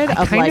period.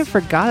 I kind of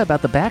forgot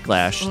about the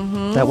backlash.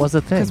 That was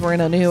a thing. Because we're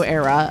in a new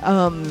era.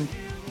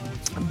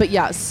 But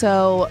yeah,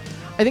 so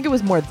I think it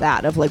was more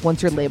that of like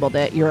once you're labeled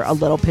it, you're a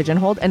little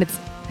pigeonholed, and it's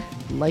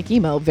like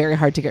emo, very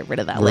hard to get rid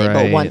of that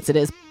label once it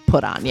is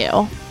put on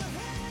you.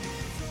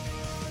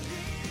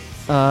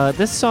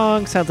 This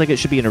song sounds like it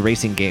should be in a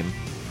racing game.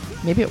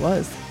 Maybe it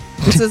was.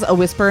 This is a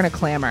whisper and a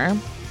clamor.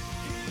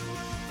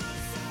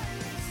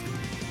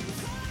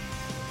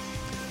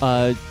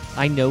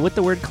 I know what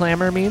the word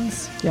clamor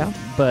means. Yeah.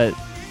 But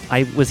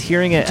I was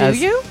hearing it as...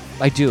 Do you?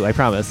 I do, I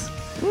promise.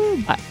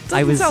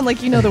 Doesn't sound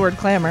like you know the word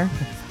clamor.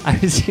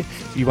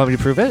 You want me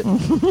to prove it?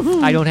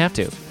 I don't have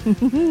to.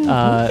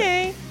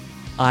 Okay.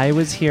 I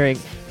was hearing...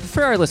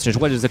 For our listeners,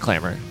 what is a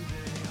clamor?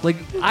 Like,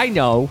 I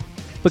know,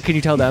 but can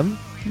you tell them?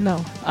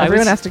 No.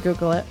 Everyone has to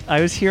Google it.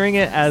 I was hearing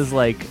it as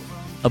like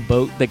a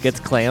boat that gets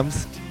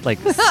clams. Like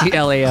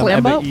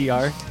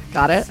CLAMMER.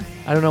 Got it.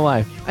 I don't know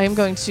why. I am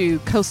going to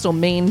coastal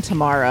Maine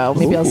tomorrow.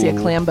 Maybe I'll see a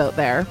clam boat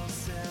there.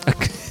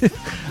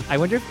 I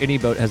wonder if any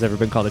boat has ever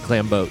been called a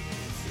clam boat.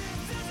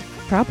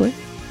 Probably.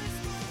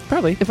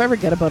 If I ever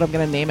get a boat, I'm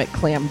going to name it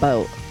Clam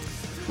Boat.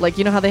 Like,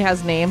 you know how they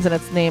has names and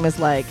its name is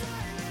like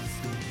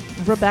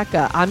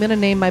Rebecca. I'm going to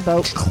name my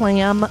boat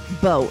Clam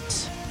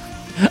Boat.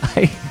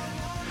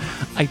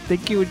 I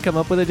think you would come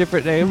up with a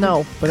different name.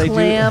 No, but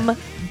Clam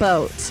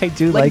Boat. I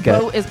do like it.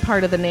 Boat is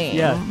part of the name.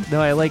 Yeah,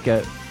 no, I like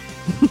it.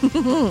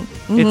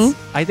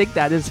 I think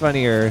that is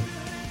funnier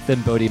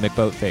than Bodie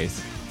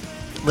McBoatface.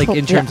 Like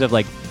in terms of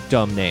like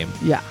dumb name.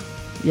 Yeah.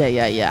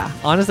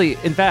 Honestly,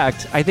 in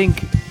fact, I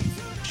think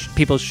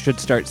people should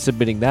start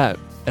submitting that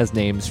as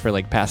names for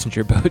like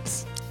passenger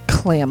boats.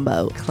 Clam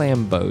Boat.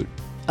 Clam Boat.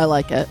 I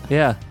like it.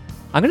 Yeah.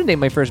 I'm going to name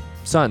my first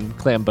son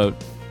Clam Boat.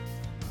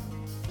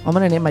 I'm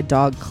going to name my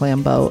dog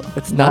Clam Boat.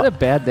 It's not a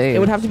bad name. It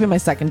would have to be my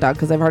second dog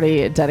because I've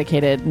already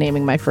dedicated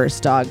naming my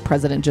first dog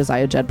President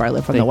Josiah Jed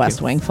Bartlett from the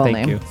West Wing. Full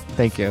name.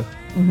 Thank you.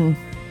 Mm-hmm.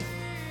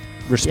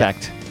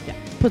 Respect. Yeah.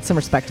 Put some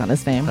respect on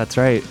his name. That's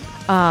right.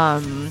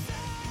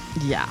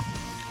 Yeah.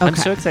 Okay. I'm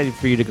so excited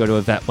for you to go to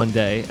a vet one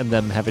day and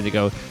them having to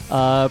go,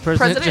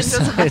 President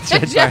Josiah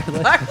Jed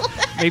Bartlett.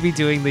 Maybe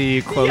doing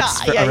the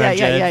quotes around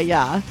Jed.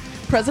 Yeah.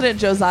 President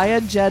Josiah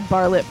Jed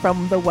Bartlett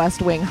from the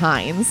West Wing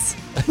Hines.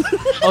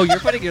 Oh, you're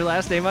putting your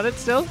last name on it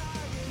still?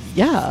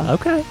 Yeah.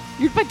 Okay.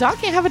 My dog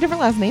can't have a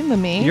different last name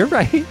than me. You're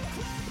right.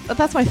 But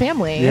that's my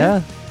family.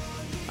 Yeah.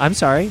 I'm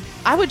sorry.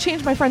 I would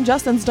change my friend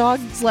Justin's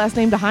dog's last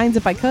name to Hines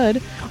if I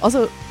could.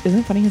 Also, isn't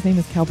it funny his name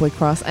is Cowboy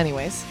Cross?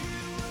 Anyways.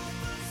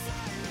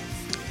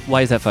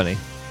 Why is that funny?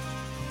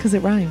 Because it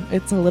rhymes.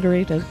 It's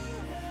alliterated.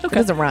 Okay. It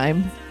doesn't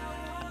rhyme.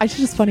 It's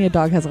just funny a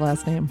dog has a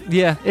last name.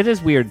 Yeah, it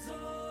is weird.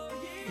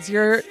 Does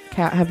your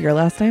cat have your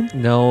last name?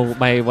 No,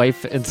 my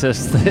wife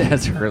insists that it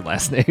has her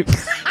last name.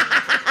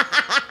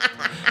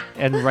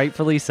 And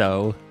rightfully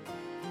so.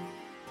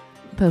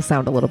 It does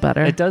sound a little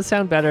better. It does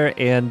sound better,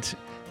 and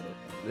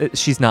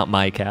she's not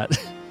my cat.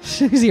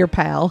 She's your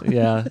pal.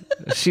 Yeah.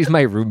 She's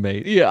my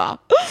roommate. Yeah.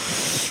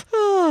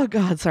 Oh,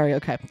 God. Sorry.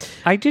 Okay.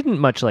 I didn't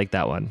much like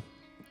that one.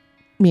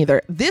 Me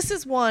either. This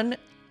is one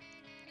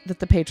that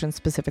the patron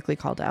specifically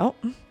called out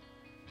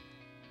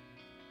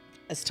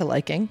as to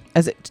liking,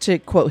 to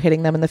quote,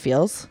 hitting them in the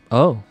feels.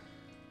 Oh.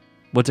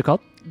 What's it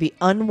called? The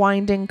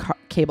Unwinding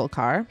Cable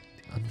Car.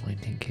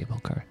 Unwinding Cable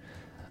Car.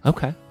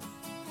 Okay.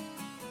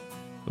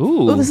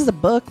 Ooh. Oh, this is a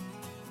book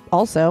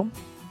also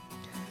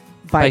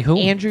by whom?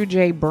 Andrew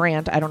J.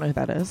 Brandt. I don't know who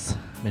that is.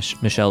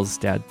 Michelle's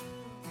dad.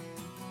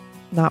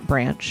 Not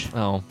Branch.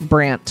 Oh.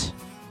 Brandt.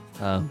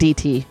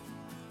 DT.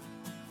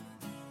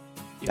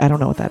 I don't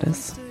know what that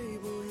is.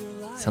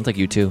 Sounds like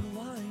you too.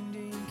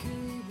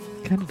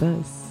 Kind of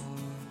does.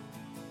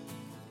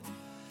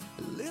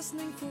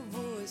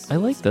 I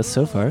like this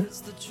so far.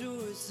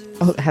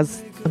 Oh, it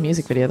has a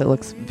music video that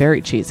looks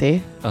very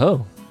cheesy.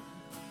 Oh.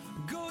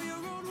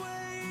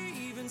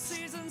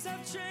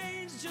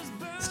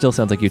 Still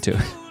sounds like you too.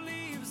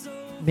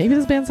 Maybe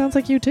this band sounds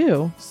like you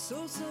too.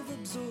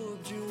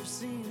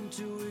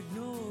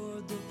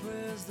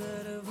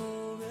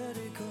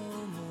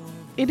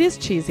 It is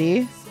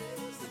cheesy,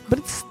 but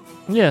it's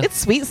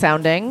sweet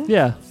sounding.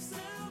 Yeah.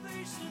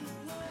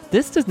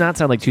 This does not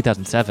sound like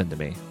 2007 to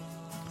me.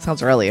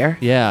 Sounds earlier.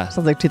 Yeah.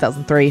 Sounds like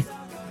 2003.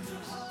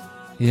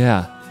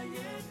 Yeah.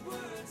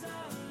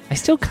 I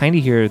still kind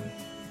of hear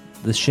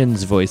the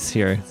Shin's voice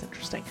here. That's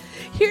interesting.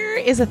 Here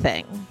is a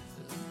thing.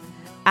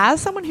 As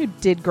someone who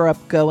did grow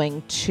up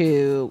going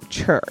to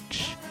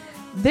church,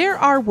 There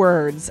are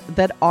words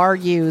that are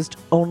used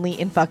only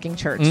in fucking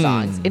church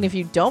songs. And if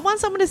you don't want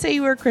someone to say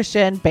you were a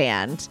Christian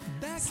band,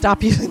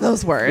 stop using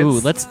those words. Ooh,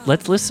 let's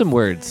list some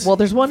words. Well,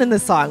 there's one in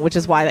this song, which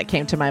is why that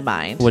came to my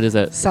mind. What is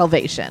it?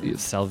 Salvation.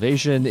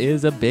 Salvation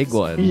is a big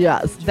one.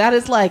 Yes, that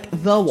is like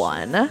the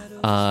one.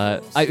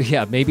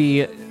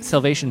 Maybe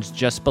salvation's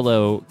just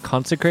below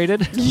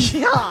consecrated.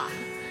 Yeah.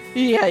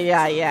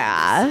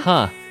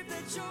 Huh.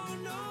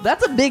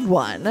 That's a big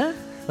one.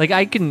 Like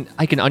I can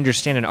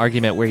understand an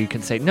argument where you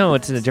can say no,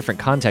 it's in a different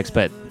context,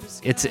 but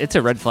it's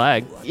a red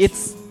flag.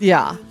 It's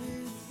Yeah.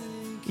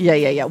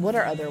 What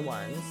are other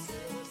ones?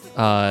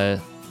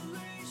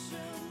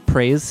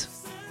 Praise.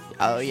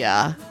 Oh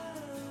yeah.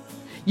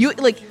 You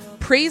like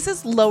praise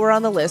is lower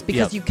on the list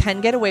because you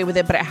can get away with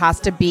it, but it has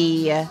to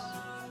be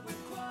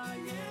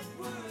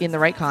in the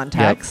right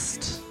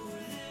context.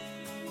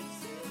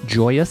 Yep.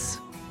 Joyous.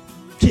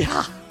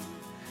 Yeah.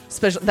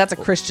 Special. That's a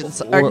Christian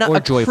song, or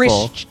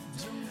joyful.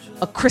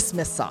 A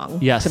Christmas song.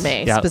 Yes. To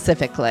me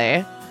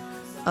specifically.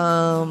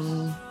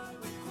 I'm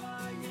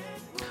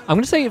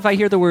gonna say if I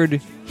hear the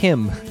word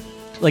hymn,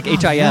 like HIM.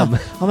 Yeah.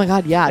 Oh my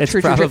God! Yeah, it's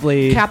true,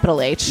 probably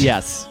capital H.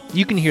 Yes,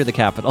 you can hear the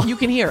capital. You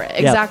can hear it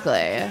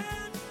exactly.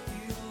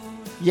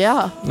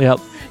 Yeah. Yep.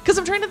 Because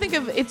I'm trying to think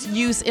of its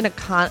use in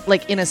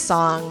in a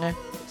song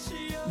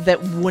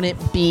that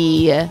wouldn't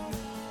be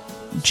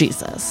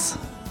Jesus.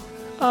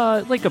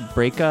 Like a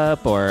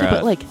breakup or.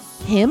 But like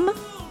him.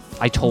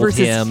 I told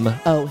versus, him.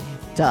 Oh,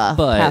 duh.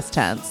 But, past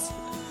tense.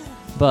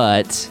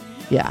 But.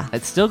 Yeah.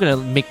 It's still gonna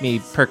make me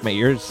perk my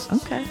ears.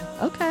 Okay.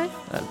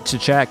 To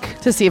check.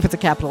 To see if it's a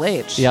capital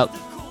H. Yep.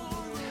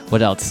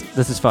 What else?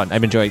 This is fun.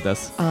 I'm enjoying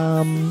this.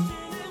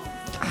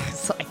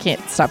 So I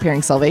can't stop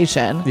hearing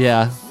salvation.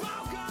 Yeah.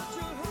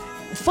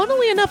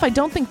 Funnily enough, I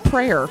don't think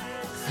prayer.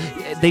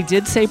 They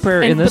did say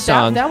prayer in this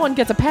song. That one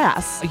gets a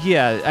pass.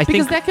 Yeah, I think.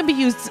 Because that can be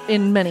used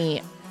in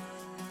many.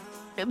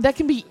 That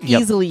can be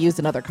easily used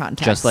in other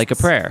contexts. Just like a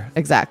prayer.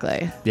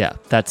 Exactly. Yeah,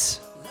 that's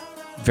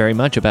very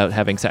much about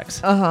having sex.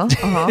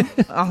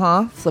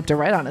 Flipped it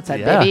right on its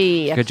head,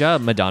 baby. Good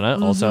job, Madonna,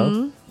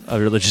 also a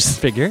religious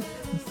figure.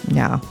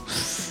 Yeah.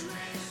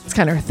 It's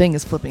kind of her thing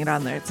is flipping it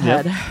on its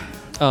head.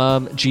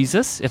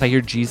 Jesus. If I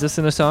hear Jesus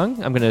in a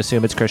song, I'm going to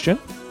assume it's Christian.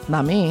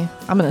 Not me.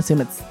 I'm going to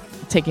assume it's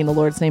taking the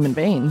Lord's name in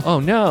vain. Oh,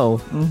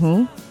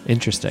 no.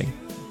 Interesting.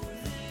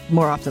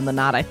 More often than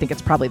not, I think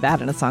it's probably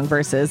that in a song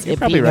versus You're it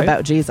being right.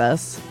 about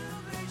Jesus.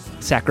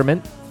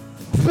 Sacrament.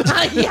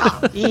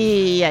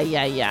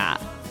 Yeah.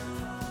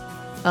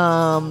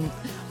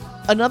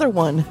 Another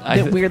one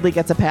that weirdly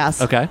gets a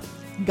pass. Okay.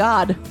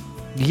 God.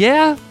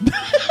 Yeah.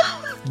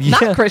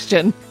 Not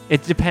Christian.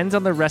 It depends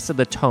on the rest of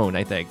the tone,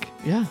 I think.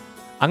 Yeah.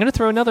 I'm going to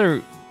throw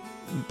another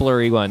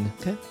blurry one.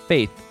 Okay.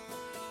 Faith.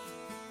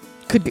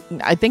 Could be,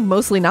 I think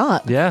mostly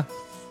not. Yeah.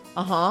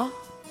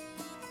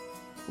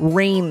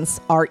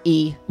 Reigns,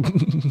 R-E.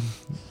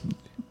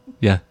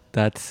 Yeah,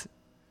 that's...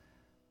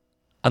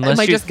 Unless Am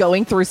I just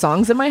going through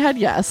songs in my head?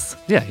 Yes.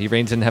 Yeah, he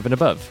reigns in heaven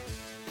above.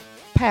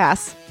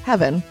 Pass.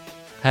 Heaven.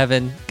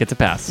 Heaven gets a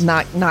pass.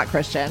 Not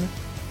Christian.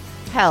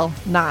 Hell,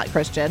 not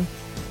Christian.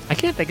 I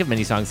can't think of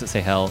many songs that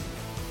say hell.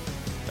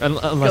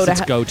 Unless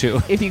it's go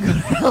to. If you go to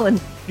hell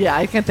and... Yeah,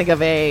 I can't think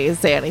of a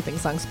say anything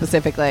song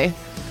specifically.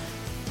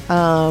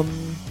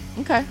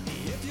 Okay.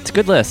 It's a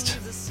good list.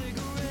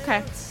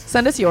 Okay.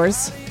 Send us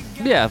yours.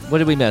 Yeah, what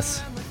did we miss?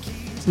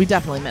 We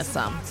definitely missed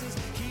some.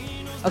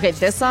 Okay,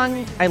 this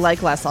song I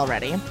like less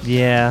already.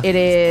 Yeah. It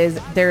is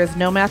There Is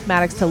No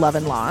Mathematics to Love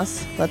and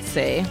Loss. Let's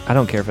see. I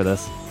don't care for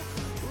this.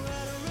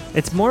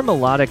 It's more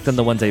melodic than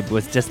the ones I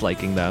was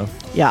disliking, though.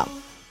 Yeah.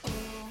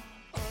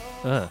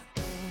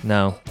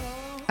 No.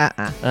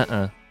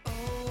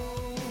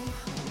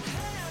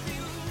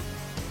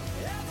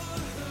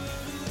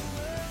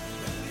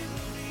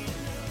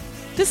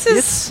 This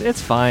is...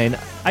 It's fine.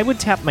 I would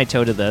tap my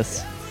toe to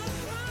this.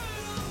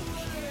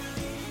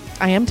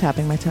 I am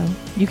tapping my toe.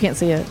 You can't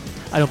see it.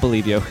 I don't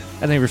believe you.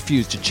 And I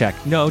refuse to check.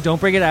 No, don't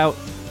bring it out.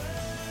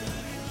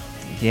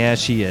 Yeah,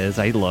 she is.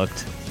 I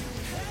looked.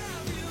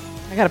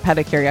 I got a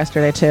pedicure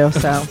yesterday, too,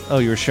 so... Oh,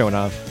 you were showing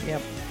off.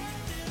 Yep.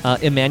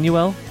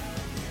 Emmanuel?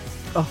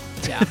 Oh,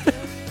 yeah.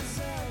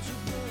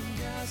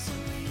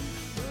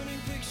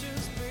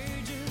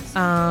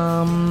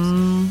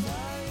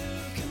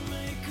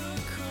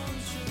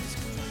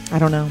 I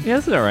don't know. Yeah,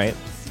 this is all right.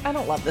 I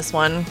don't love this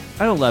one.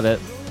 I don't love it,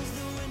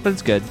 but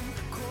it's good.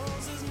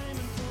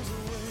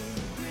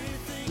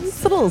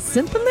 Is a little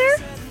synth in there?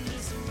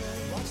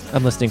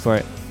 I'm listening for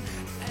it.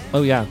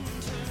 Oh, yeah.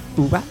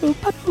 The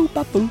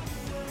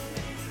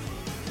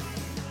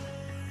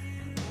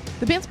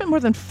band spent more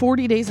than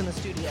 40 days in the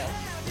studio.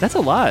 That's a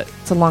lot.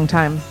 It's a long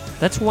time.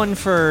 That's one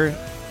for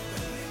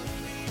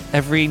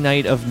every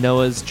night of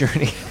Noah's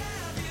journey.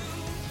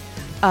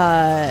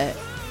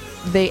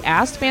 They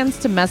asked fans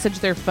to message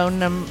their phone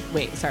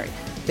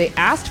They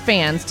asked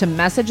fans to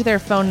message their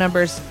phone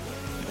numbers.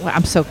 Well,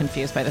 I'm so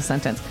confused by the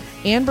sentence.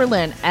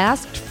 Anberlin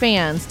asked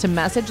fans to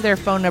message their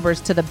phone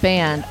numbers to the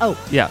band. Oh,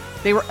 yeah.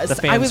 They were the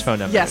fans' phone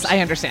numbers. Yes, I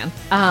understand.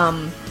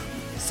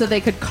 So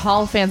they could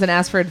call fans and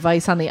ask for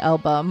advice on the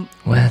album.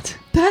 What?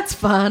 That's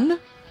fun.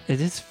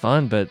 It is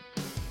fun, but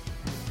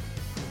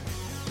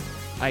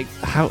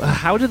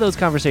how do those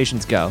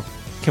conversations go?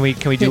 Can we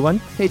do one?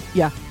 Hey,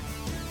 yeah.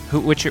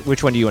 Which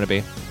one do you want to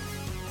be?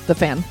 The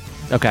fan.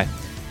 Okay.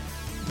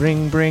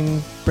 Bring.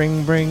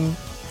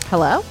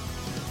 Hello?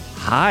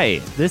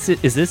 Hi.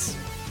 Is this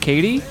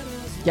Katie?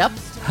 Yep.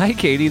 Hi,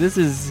 Katie. This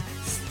is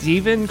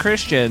Steven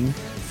Christian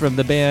from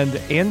the band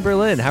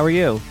Anberlin. How are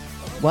you?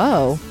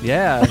 Whoa.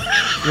 Yeah.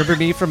 Remember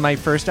me from my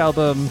first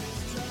album?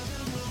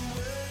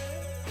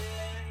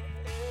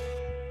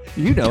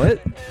 You know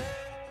it.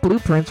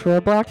 Blueprints for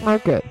a Black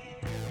Market.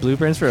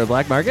 Blueprints for a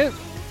Black Market?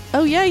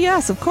 Oh, yeah,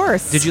 yes, of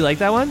course. Did you like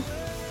that one?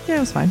 Yeah, it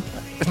was fine.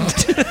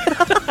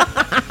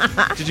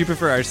 Did you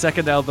prefer our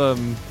second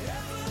album?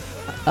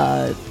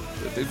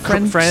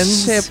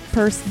 Friendships.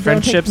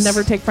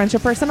 Never take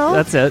friendship personal.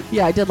 That's it.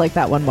 Yeah, I did like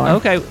that one more.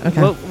 Okay.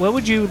 What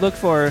would you look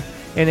for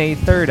in a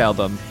third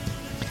album?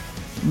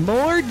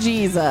 More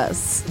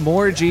Jesus.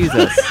 More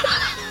Jesus.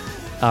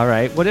 All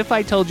right. What if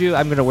I told you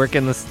I'm going to work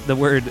in the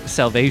word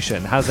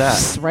salvation? How's that?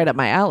 It's right up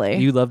my alley.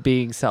 You love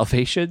being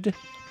salvation?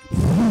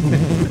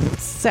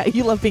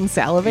 You love being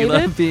salivated? You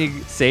love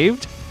being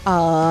saved?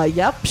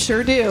 Yep,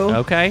 sure do.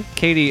 Okay.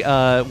 Katie,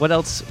 what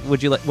else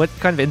would you like? What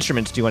kind of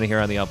instruments do you want to hear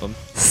on the album?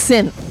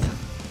 Synth.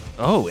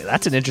 Oh,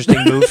 that's an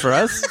interesting move for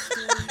us.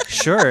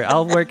 Sure,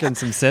 I'll work in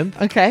some synth.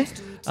 Okay.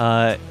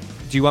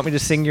 Do you want me to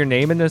sing your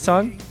name in the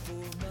song?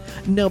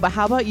 No, but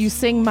how about you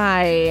sing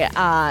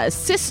my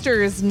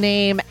sister's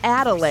name,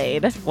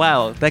 Adelaide?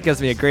 Wow, that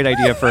gives me a great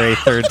idea for a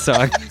third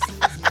song.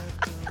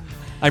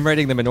 I'm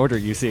writing them in order,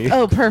 you see.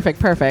 Oh,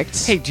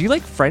 perfect. Hey, do you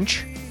like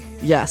French?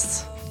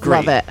 Yes.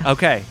 Great. Love it.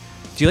 Okay.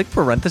 Do you like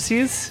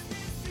parentheses?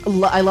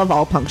 I love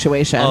all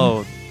punctuation.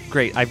 Oh,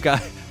 great.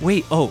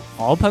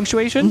 All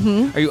punctuation?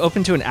 Mm-hmm. Are you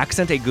open to an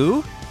accent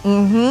aigu?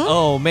 Mm-hmm.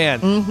 Oh, man.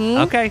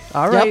 Mm-hmm. Okay.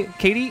 All right. Yep.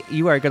 Katie,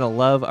 you are going to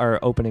love our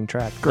opening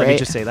track. Great. Let me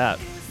just say that.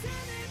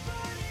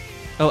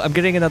 Oh, I'm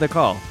getting another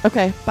call.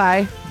 Okay,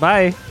 bye.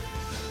 Bye.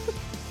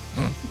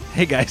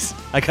 Hey, guys.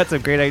 I got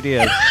some great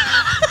ideas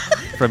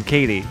from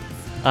Katie.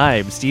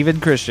 I'm Steven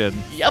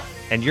Christian. Yep.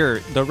 And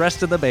you're the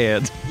rest of the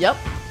band. Yep.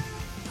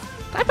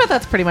 I bet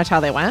that's pretty much how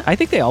they went. I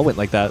think they all went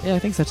like that. Yeah, I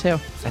think so too.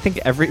 I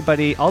think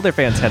all their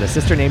fans had a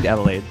sister named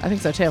Adelaide. I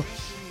think so too.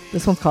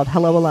 This one's called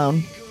Hello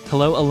Alone.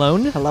 Hello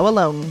Alone? Hello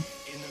Alone.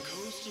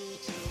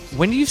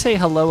 When do you say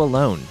hello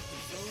alone?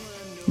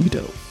 You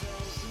don't.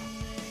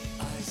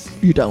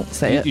 You don't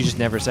say it. You just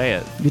never say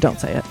it. You don't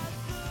say it.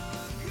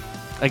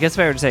 I guess if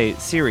I were to say,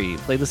 Siri,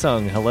 play the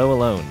song Hello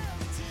Alone.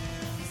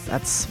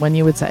 That's when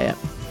you would say it.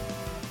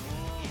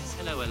 It's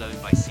Hello Alone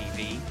by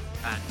CV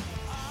and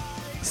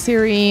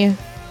Siri.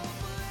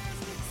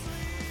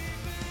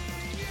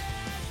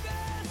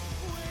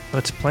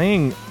 It's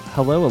playing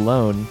Hello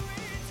Alone,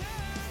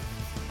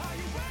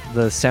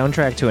 the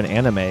soundtrack to an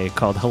anime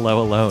called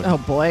Hello Alone. Oh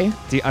boy.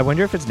 I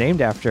wonder if it's named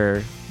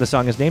after, the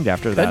song is named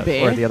after that, be.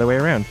 or the other way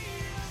around.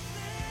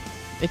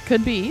 It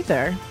could be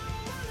either.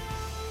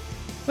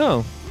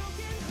 Oh,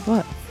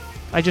 What?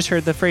 I just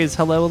heard the phrase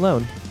Hello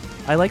Alone.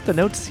 I like the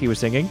notes he was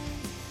singing.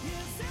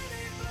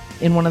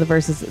 In one of the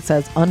verses it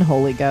says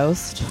unholy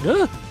ghost.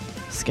 Ugh.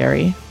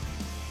 Scary.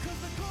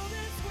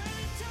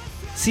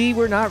 See,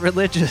 we're not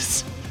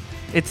religious.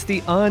 It's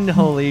the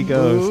unholy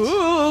ghost.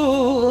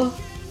 Ooh.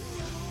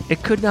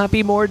 It could not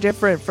be more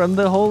different from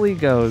the Holy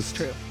Ghost.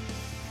 True.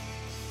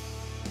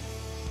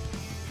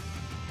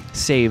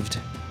 Saved.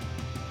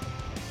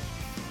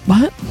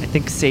 What? I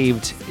think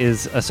saved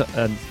is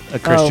a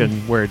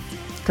Christian word.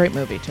 Great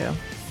movie too.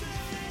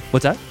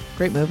 What's that?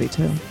 Great movie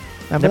too.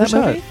 Remember Never that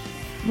saw movie? it.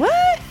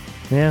 What?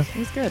 Yeah. It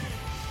was good.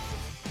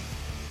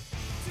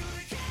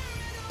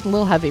 A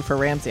little heavy for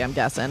Ramsey, I'm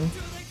guessing.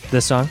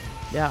 This song?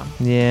 Yeah.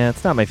 Yeah,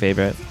 it's not my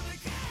favorite.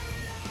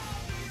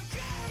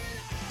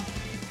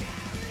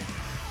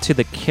 To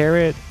the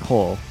carrot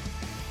hole.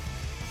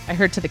 I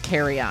heard to the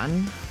carry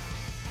on.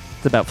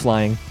 It's about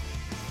flying.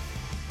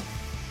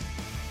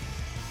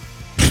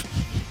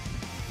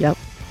 Yep.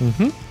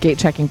 Mm-hmm. Gate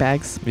checking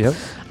bags. Yep.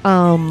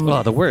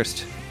 Oh, the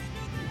worst.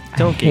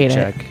 Don't gate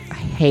check. I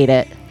hate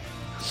it.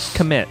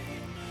 Commit.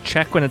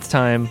 Check when it's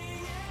time,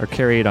 or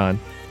carry it on.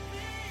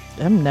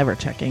 I'm never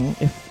checking,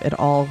 if at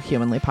all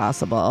humanly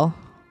possible.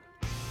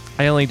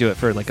 I only do it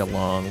for like a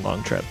long,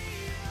 long trip.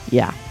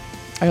 Yeah.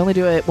 I only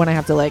do it when I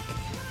have to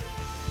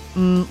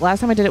last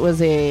time I did it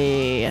was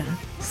a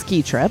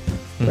ski trip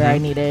where I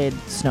needed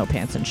snow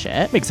pants and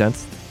shit. Makes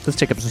sense. Let's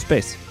take up some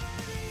space.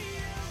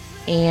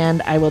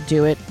 And I will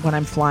do it when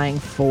I'm flying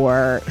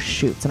for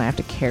shoots and I have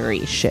to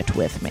carry shit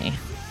with me.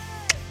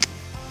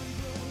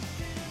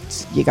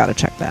 You gotta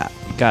check that.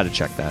 Gotta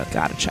check that.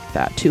 Gotta check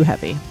that. Too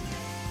heavy.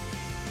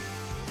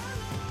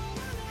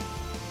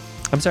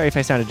 I'm sorry if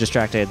I sounded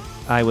distracted.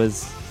 I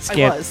was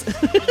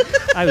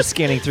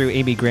scanning through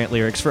Amy Grant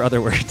lyrics for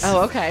other words.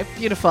 Oh, okay.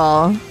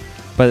 Beautiful.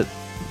 But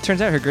it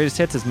turns out her greatest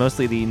hits is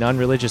mostly the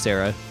non-religious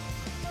era.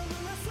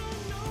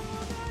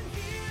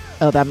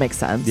 Oh, that makes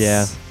sense.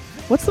 Yeah.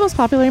 What's the most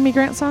popular Amy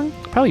Grant song?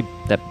 Probably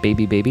that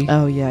Baby Baby.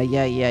 Oh, yeah.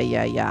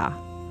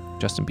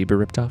 Justin Bieber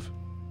ripped off?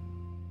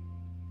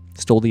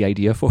 Stole the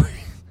idea for?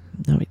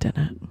 No, he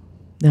didn't.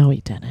 No,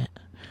 he didn't.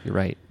 You're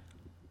right.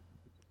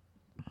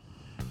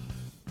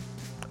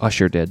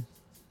 Usher did.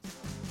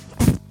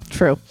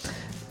 True.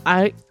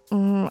 I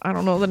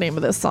don't know the name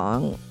of this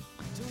song.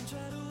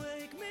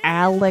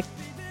 Alexithymia?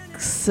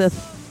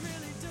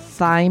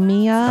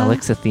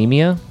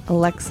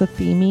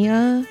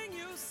 Alexithymia.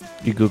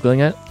 You Googling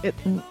it?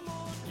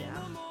 Yeah.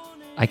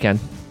 I can.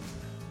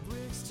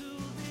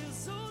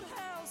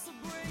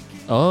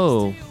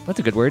 Oh, that's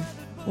a good word.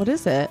 What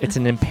is it? It's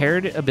an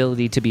impaired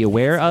ability to be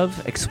aware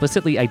of,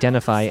 explicitly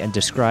identify, and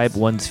describe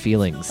one's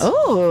feelings.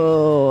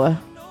 Oh,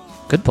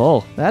 Good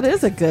pull. that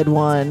is a good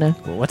one.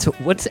 Well,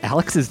 what's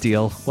Alex's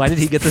deal? Why did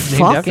he get this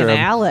named Fucking after him?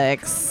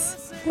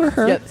 Alex. Or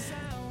her? Yeah.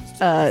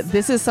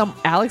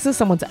 Alex is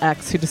someone's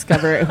ex who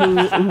discovered who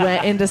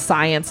went into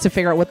science to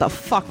figure out what the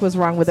fuck was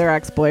wrong with their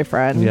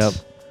ex-boyfriend. Yep.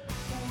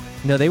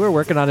 No, they were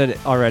working on it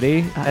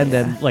already, and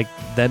yeah.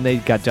 then they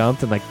got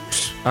dumped, and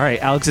all right,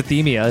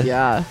 Alexithymia.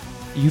 Yeah.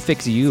 You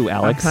fix you,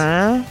 Alex.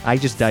 Uh-huh. I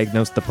just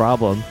diagnosed the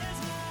problem.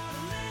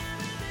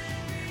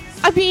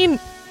 I mean,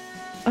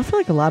 I feel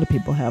like a lot of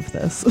people have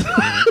this.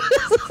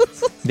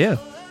 Yeah.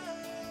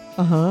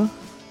 Uh-huh.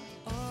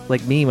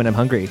 Like me when I'm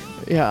hungry.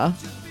 Yeah.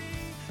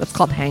 That's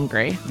called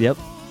hangry. Yep.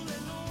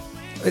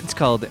 It's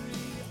called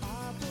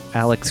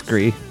Alex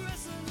Gree.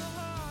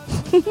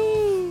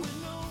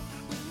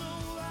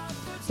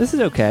 This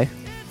is okay.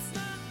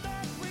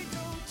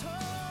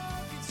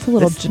 It's a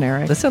little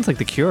generic. This sounds like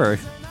The Cure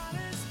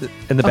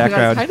in the Oh my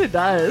God, background. it kind of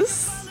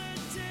does.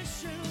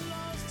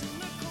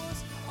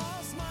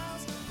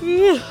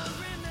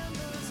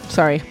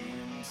 Sorry.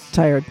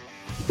 Tired.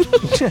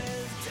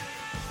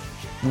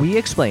 We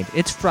explained.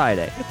 It's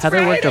Friday.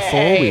 Heather worked a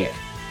full week.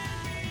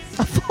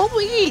 A full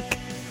week.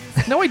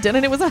 No, I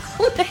didn't. It was a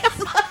holiday on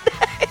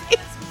Monday.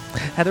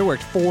 Heather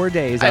worked 4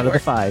 days out of the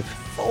 5.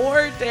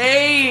 4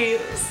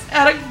 days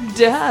at a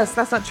desk.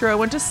 That's not true. I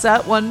went to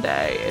set one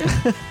day.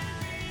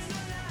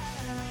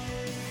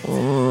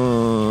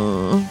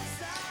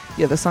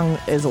 Yeah, the song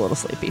is a little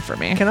sleepy for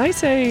me. Can I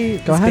say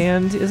Go this ahead.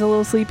 band is a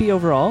little sleepy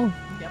overall?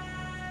 Yep.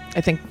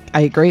 I think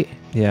I agree.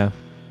 Yeah.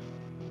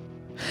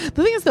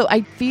 The thing is, though,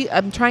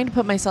 I'm trying to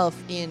put myself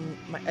in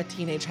a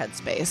teenage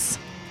headspace.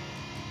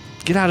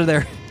 Get out of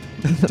there.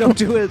 Don't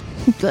do it.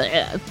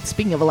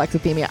 Speaking of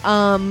alexithymia,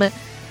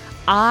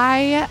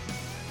 I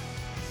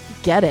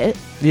get it.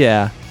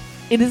 Yeah.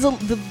 It is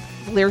the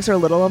lyrics are a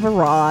little of a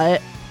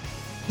rot.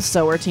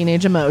 So are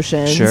teenage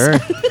emotions. Sure.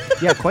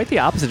 Yeah, quite the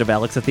opposite of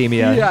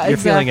alexithymia. Yeah, You're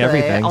feeling exactly.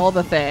 everything. All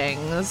the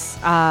things.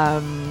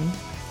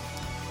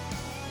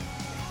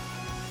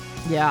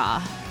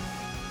 Yeah.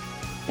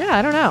 Yeah,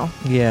 I don't know.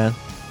 Yeah.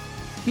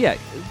 Yeah,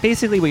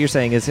 basically what you're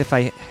saying is if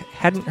I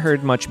hadn't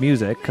heard much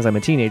music because I'm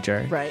a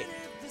teenager, Right.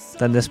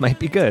 then this might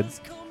be good.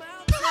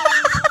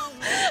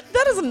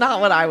 That is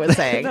not what I was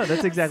saying. No,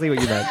 that's exactly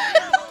what you meant.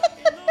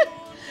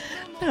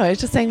 No, I was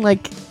just saying,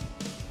 like,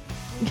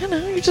 you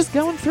know, you're just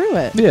going through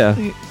it. Yeah.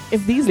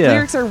 If these Yeah.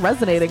 lyrics are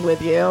resonating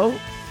with you,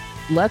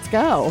 let's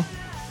go.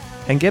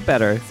 And get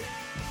better.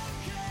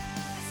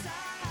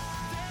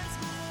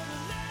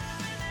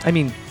 I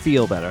mean,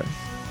 feel better.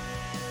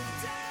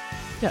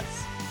 Yes.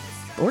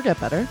 Or get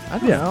better. I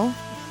don't Yeah. know.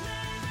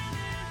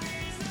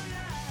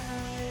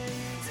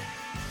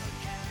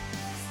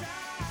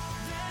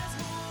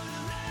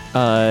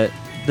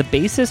 The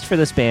bassist for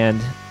this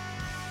band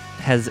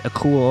has a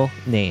cool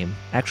name.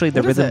 Actually,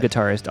 the What is rhythm it?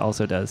 guitarist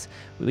also does.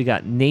 We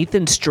got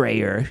Nathan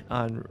Strayer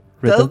on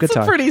rhythm That's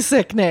guitar. a pretty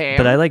sick name.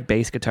 But I like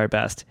bass guitar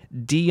best.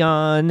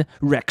 Dion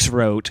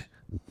Rexroth.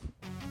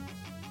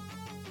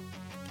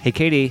 Hey,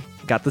 Katie,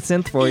 got the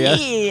synth for you.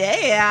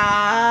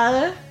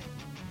 Yeah.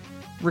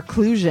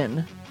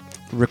 Reclusion.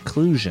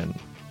 Reclusion.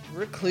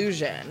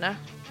 Reclusion.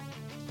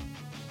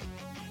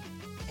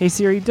 Hey,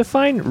 Siri,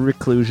 define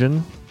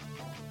reclusion.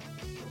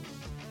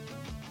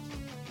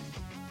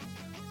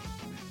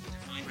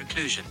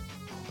 Reclusion.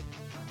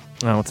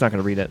 Oh, it's not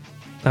going to read it.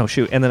 Oh,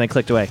 shoot. And then I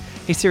clicked away.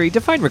 Hey, Siri,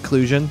 define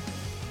reclusion.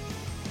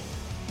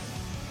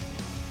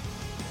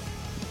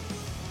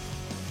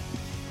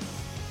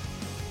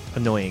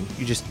 Annoying.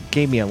 You just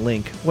gave me a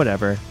link.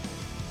 Whatever.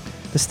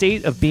 The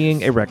state of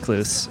being a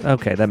recluse.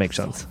 Okay, that makes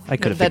sense. I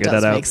could have figured that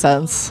does out. make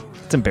sense.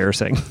 It's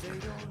embarrassing.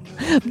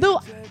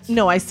 Though,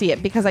 no, I see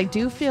it because I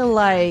do feel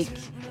like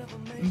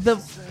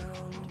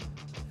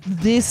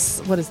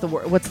what is the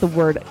word? What's the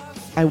word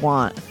I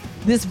want?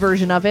 This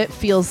version of it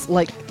feels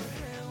like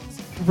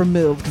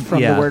removed from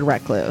Yeah. the word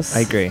recluse. I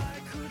agree.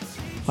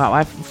 Wow,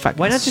 I fucking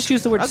Why not just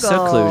use the word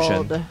struggled.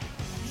 seclusion?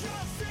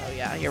 Oh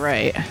yeah, you're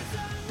right.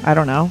 I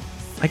don't know.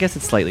 I guess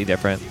it's slightly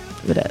different.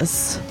 It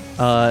is.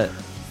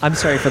 I'm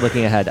sorry for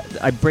looking ahead.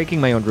 I'm breaking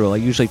my own rule. I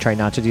usually try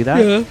not to do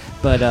that. Yeah.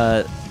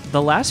 But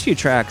the last few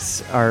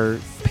tracks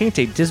paint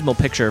a dismal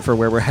picture for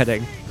where we're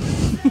heading.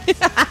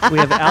 We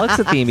have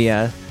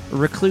alexithymia,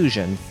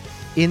 reclusion,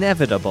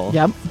 inevitable,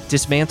 Yep.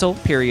 dismantle,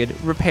 period,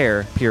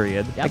 repair,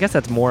 period. Yep. I guess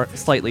that's more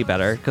slightly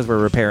better because we're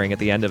repairing at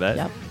the end of it.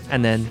 Yep.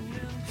 And then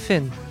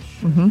Finn.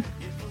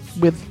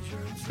 With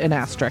an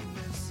asterisk.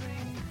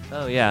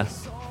 Oh, yeah.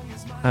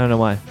 I don't know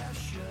why.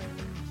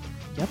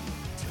 Yep.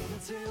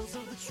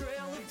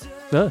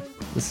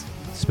 This is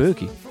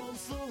spooky.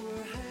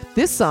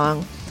 This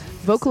song,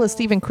 vocalist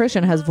Stephen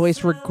Christian has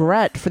voiced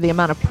regret for the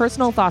amount of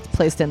personal thoughts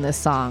placed in this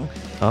song.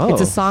 Oh.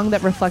 It's a song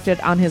that reflected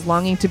on his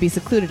longing to be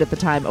secluded at the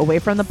time, away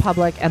from the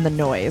public and the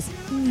noise.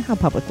 How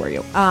public were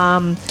you?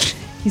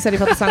 He said he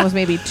felt the song was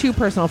maybe too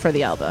personal for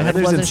the album.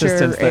 Heather's wasn't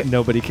insistence sure that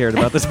nobody cared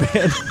about this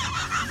band.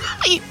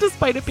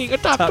 despite it being a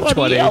top 20.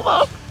 20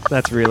 album.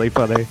 That's really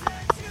funny.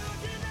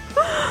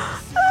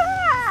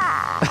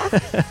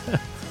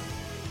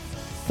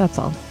 That's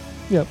all.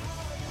 Yep.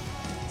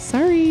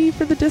 Sorry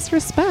for the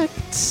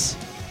disrespect.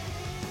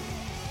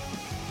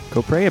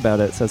 Go pray about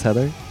it, says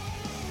Heather.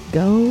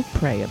 Go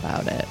pray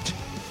about it.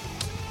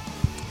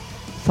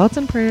 Thoughts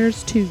and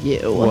prayers to you.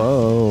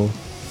 Whoa.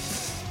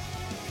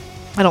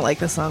 I don't like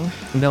this song.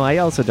 No, I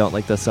also don't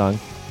like this song.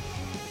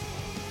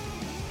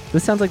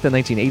 This sounds like the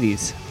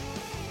 1980s.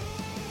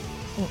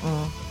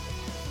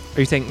 Are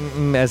you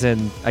saying as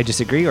in I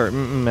disagree, or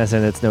as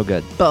in it's no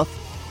good? Both.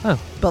 Oh.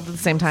 Both at the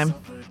same time.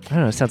 I don't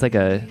know. It sounds like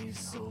a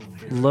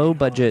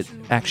low-budget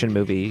action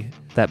movie,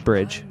 that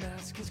bridge.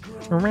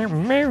 Kind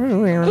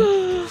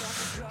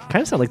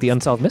of sound like the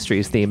Unsolved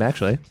Mysteries theme,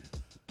 actually.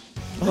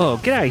 Oh,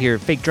 get out of here,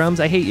 fake drums.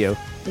 I hate you.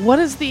 What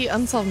does the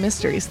Unsolved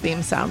Mysteries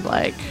theme sound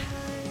like?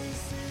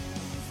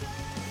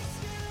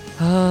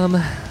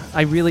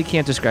 I really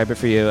can't describe it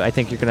for you. I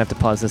think you're going to have to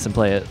pause this and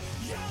play it.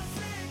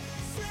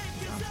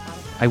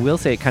 I will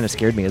say it kind of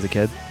scared me as a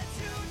kid.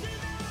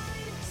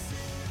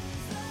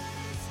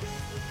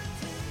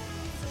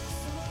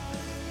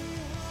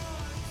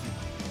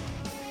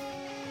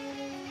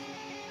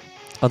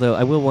 Although,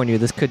 I will warn you,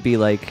 this could be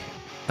like...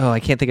 Oh, I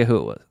can't think of who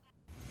it was.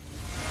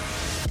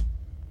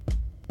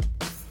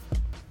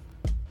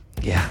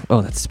 Yeah.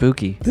 Oh, that's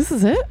spooky. This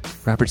is it?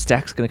 Robert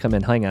Stack's going to come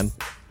in. Hang on.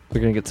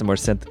 We're going to get some more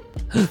synth.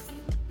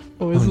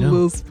 Oh, it's Oh, no. a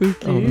little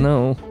spooky. Oh,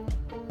 no.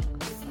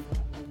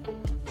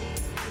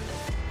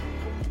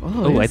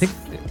 Oh, I think...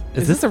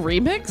 Is this a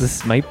remix?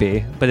 This might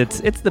be, but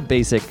it's the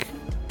basic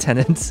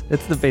tenets.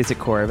 It's the basic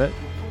core of it.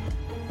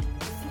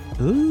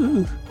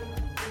 Ooh.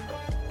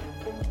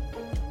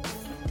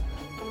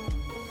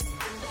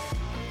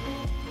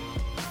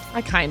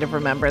 I kind of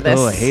remember this.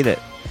 Oh, I hate it.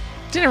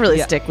 Didn't really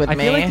stick with me. I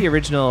feel like the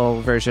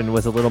original version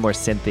was a little more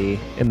synthy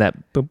in that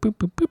boop, boop,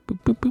 boop, boop, boop,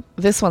 boop, boop.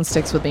 This one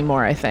sticks with me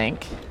more, I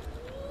think.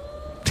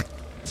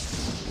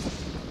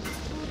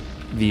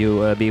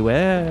 Viewer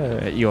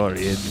beware, you're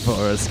in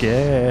for a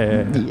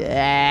scare.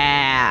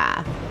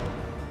 Yeah.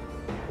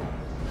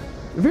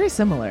 Very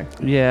similar.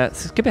 Yeah,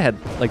 skip ahead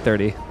like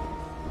 30.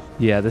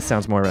 Yeah, this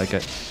sounds more like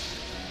it.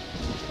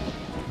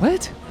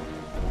 What?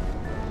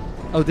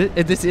 Oh,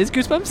 this is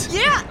Goosebumps?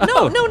 Yeah.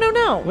 Oh.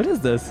 No. What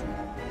is this?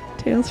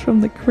 Tales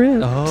from the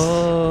Crypt.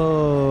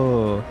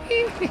 Oh.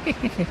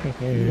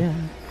 Yeah.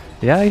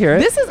 Yeah, I hear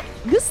it.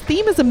 This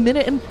theme is 1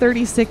 minute and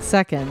 36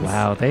 seconds.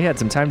 Wow, they had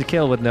some time to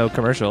kill with no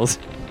commercials.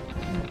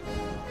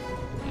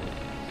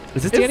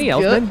 Is this It's Danny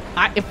good.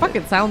 Elfman? It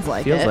fucking sounds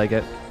like Feels it. like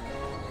it.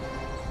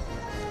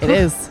 It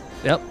is.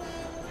 Yep.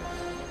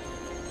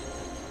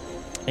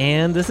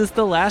 And this is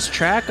the last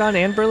track on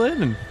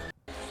Anberlin.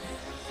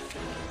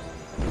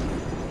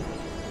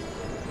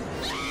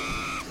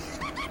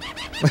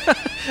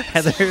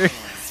 Heather.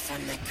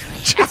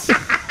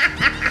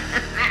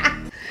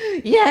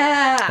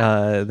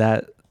 Yeah.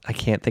 That I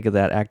can't think of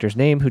that actor's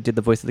name who did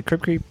the voice of the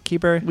Crypt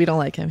Keeper. We don't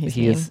like him. He's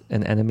He mean. is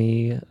an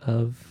enemy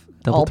of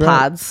Double All Threat.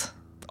 pods.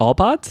 All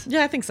pods?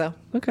 Yeah, I think so.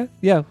 Okay.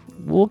 Yeah,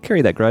 we'll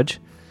carry that grudge.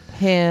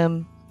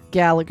 Him,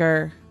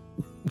 Gallagher.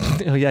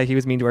 Oh yeah, he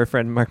was mean to our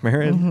friend Mark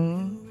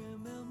Maron.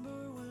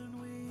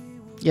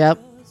 Yep.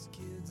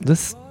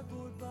 This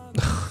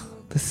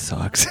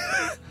sucks.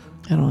 I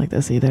don't like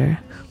this either.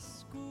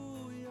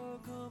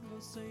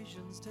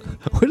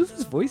 What is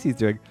this voice he's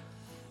doing?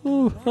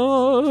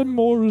 Oh,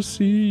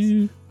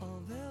 Morrissey.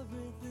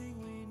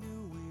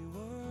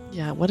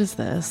 Yeah, what is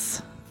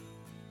this?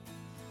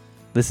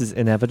 This is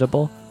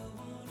inevitable.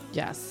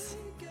 Yes.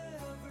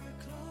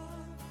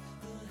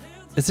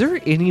 Is there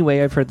any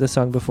way I've heard this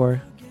song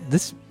before?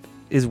 This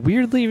is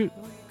weirdly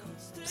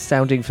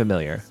sounding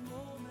familiar.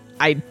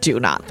 I do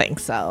not think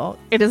so.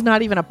 It is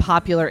not even a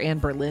popular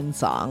Anberlin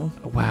song.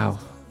 Wow.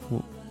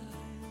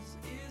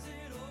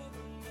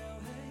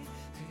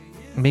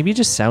 Maybe it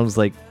just sounds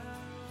like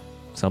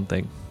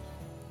something.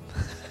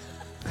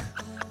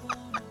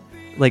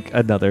 Like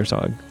another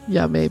song.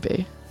 Yeah,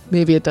 maybe.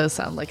 Maybe it does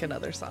sound like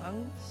another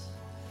song.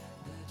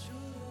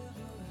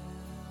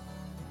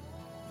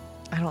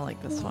 I don't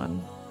like this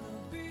one.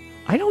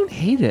 I don't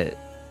hate it.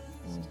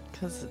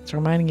 Because it's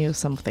reminding you of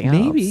something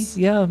Maybe. else.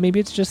 Yeah, maybe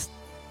it's just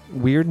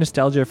weird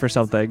nostalgia for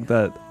something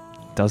that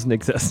doesn't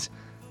exist.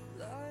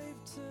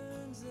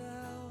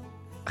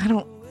 I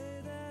don't...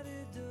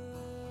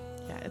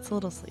 Yeah, it's a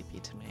little sleepy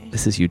to me.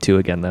 This is U2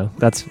 again, though.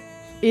 That's...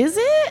 Is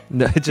it?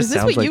 No, it just Is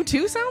this sounds what like...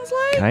 U2 sounds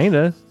like?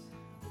 Kinda.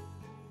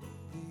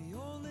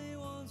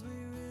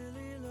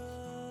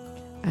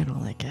 I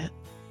don't like it.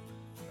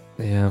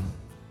 Yeah.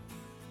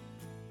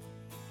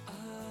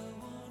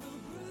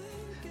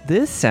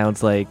 This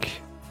sounds like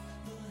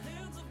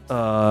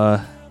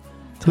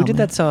Who did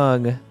that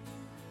song?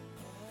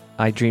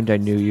 I dreamed I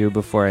knew you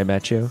before I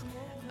met you.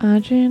 I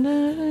dreamed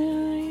I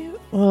knew you.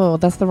 Oh,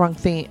 that's the wrong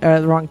theme.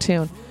 The wrong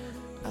tune.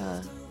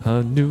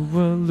 I knew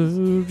I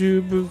loved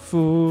you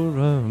before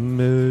I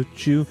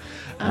met you.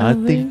 I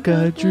think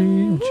I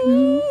dreamed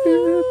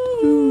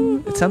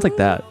you. It sounds like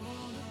that.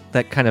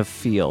 That kind of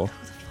feel. Who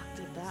the fuck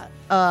did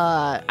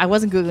that? I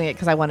wasn't Googling it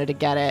because I wanted to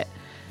get it.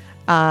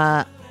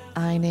 I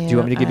knew. Do you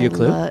want me to give you a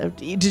clue?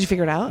 Did you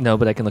figure it out? No,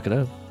 but I can look it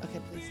up.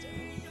 Okay, please do.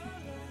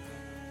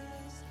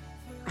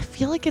 I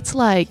feel like it's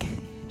like.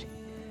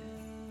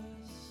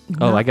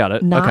 I got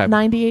it. Not okay.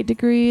 98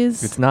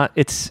 Degrees. It's not.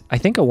 It's, I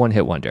think, a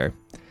one-hit wonder.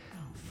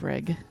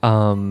 Frig.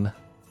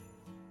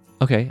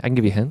 Okay, I can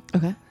give you a hint.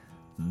 Okay.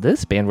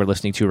 This band we're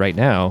listening to right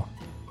now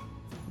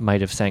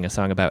might have sang a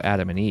song about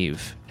Adam and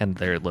Eve and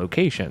their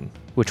location,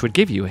 which would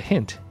give you a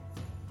hint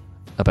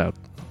about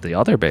the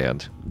other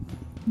band.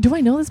 Do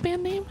I know this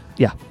band name?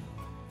 Yeah.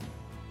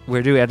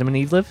 Where do Adam and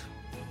Eve live?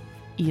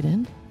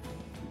 Eden.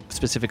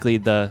 Specifically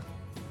the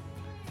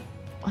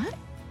What?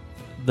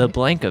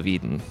 blank of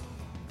Eden.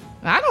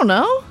 I don't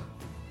know.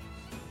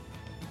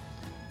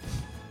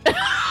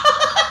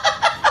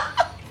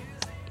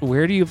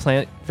 Where do you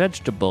plant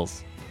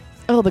vegetables?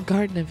 Oh, the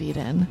Garden of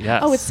Eden.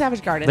 Yes. Oh, it's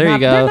Savage Garden. There you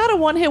go. They're not a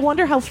one-hit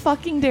wonder. How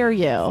fucking dare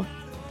you?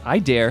 I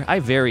dare. I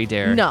very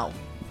dare. No.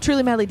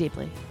 Truly, Madly,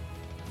 Deeply.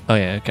 Oh,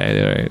 yeah.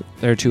 Okay. All right.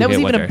 They're a two-hit That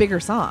was wonder. even a bigger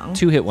song.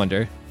 Two-hit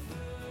wonder.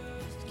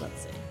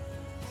 Let's see.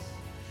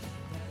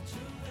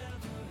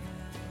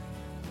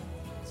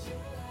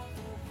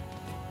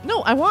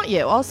 No, I Want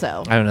You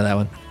also. I don't know that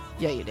one.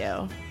 Yeah, you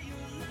do.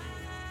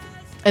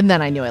 And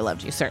then I Knew I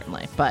Loved You,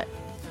 certainly. But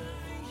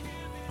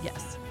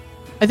yes.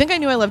 I think I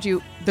Knew I Loved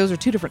You. Those are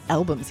two different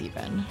albums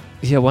even.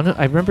 Yeah,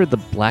 I remember the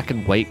black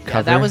and white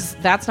cover. Yeah,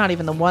 that's not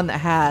even the one that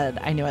had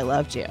I Knew I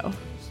Loved You. Wow,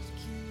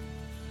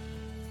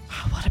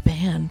 what a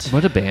band.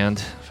 What a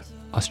band.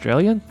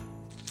 Australian?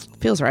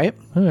 Feels right.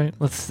 All right.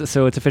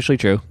 So it's officially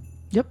true.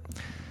 Yep.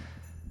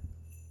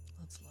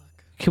 Let's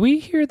look. Can we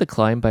hear The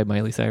Climb by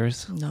Miley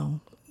Cyrus?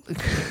 No.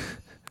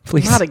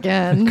 Please. Not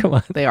again. Come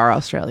on. They are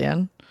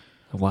Australian.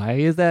 Why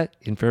is that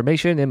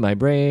information in my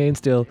brain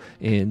still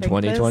in Think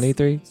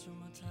 2023?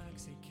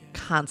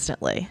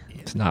 Constantly.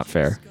 It's not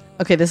fair.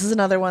 Okay, this is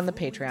another one the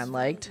Patreon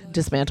liked.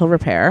 Dismantle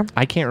Repair.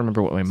 I can't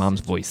remember what my mom's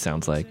voice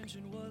sounds like.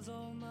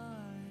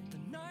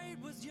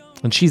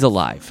 And she's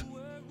alive.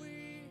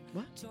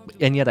 What?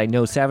 And yet I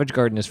know Savage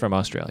Garden is from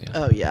Australia.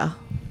 Oh, yeah.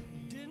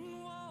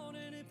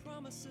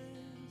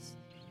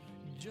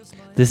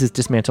 This is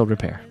Dismantled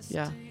Repair.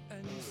 Yeah.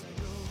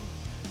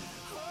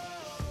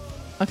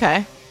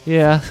 Okay.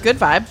 Yeah. Good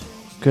vibe.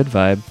 Good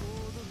vibe.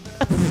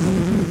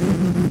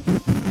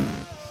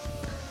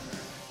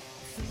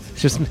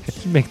 Just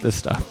make this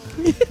stop.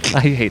 I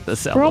hate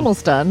this album. We're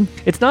almost done.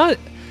 It's not.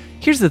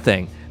 Here's the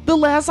thing. The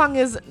last song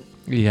is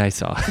Yeah, I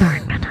saw.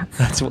 9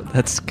 minutes.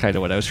 That's kind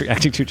of what I was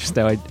reacting to just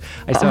now. I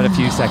saw it a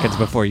few seconds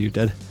before you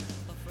did.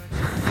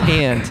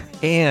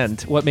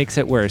 And what makes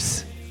it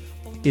worse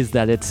is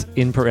that it's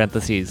in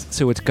parentheses,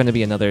 so it's going to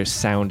be another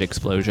sound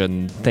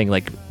explosion thing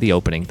like the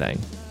opening thing.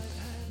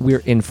 We're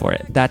in for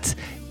it. That's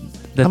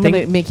the I'm thing.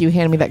 going to make you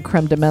hand me that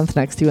creme de menthe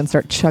next to you and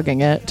start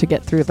chugging it to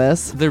get through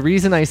this. The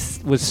reason I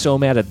was so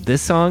mad at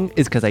this song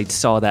is because I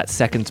saw that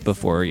seconds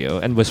before you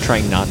and was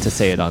trying not to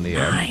say it on the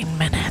air. 9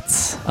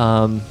 minutes.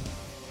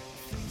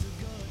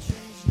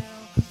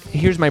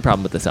 Here's my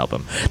problem with this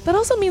album. That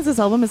also means this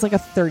album is like a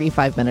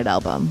 35-minute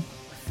album.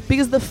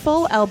 Because the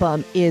full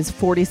album is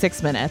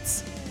 46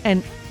 minutes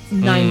and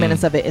 9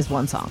 minutes of it is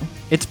one song.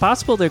 It's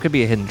possible there could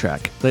be a hidden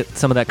track. That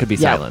some of that could be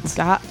silence.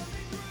 God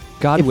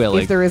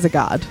willing. If there is a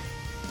God.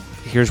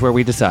 Here's where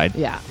we decide.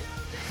 Yeah.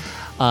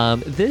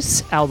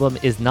 This album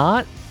is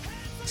not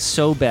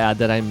so bad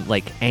that I'm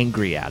like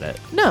angry at it.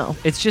 No.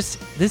 It's just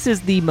this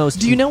is the most.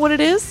 Do you know what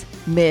it is?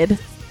 Mid.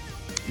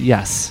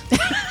 Yes.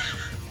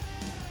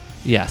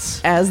 Yes.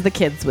 As the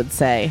kids would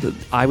say.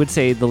 I would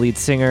say the lead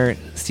singer,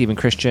 Stephen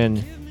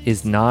Christian,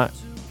 is not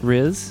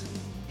Riz.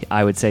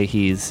 I would say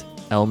he's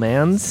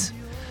L-Mans.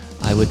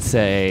 I would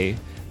say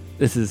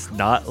this is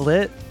not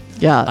lit.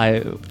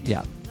 Yeah.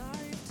 Yeah.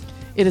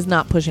 It is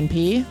not pushing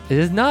P. It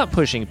is not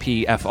pushing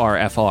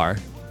PFR.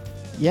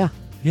 Yeah.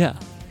 Yeah.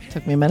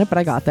 Took me a minute, but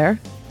I got there.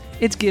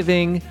 It's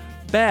giving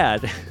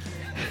bad.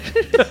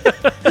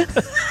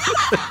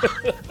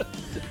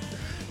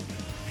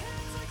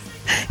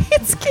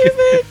 It's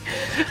giving.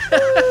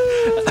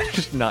 I'm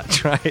just not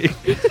trying.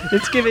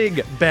 It's giving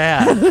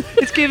bad.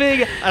 It's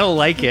giving, I don't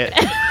like it.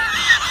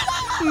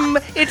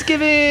 It's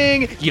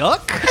giving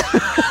yuck.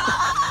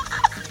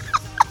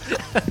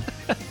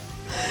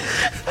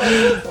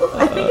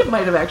 I think it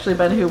might have actually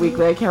been Who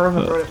Weekly. I can't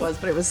remember what it was,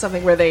 but it was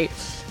something where they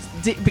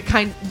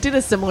did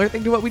a similar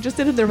thing to what we just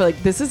did, and they were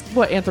like, "This is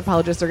what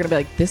anthropologists are going to be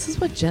like. This is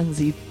what Gen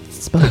Z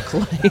spoke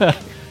like."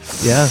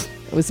 Yeah.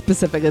 It was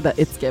specifically that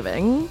it's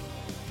giving.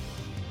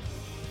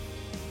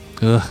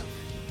 Ugh.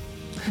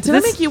 Did I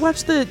make you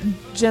watch the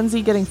Gen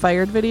Z getting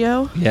fired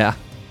video? Yeah.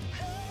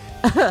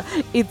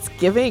 It's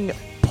giving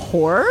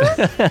poor.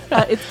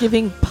 It's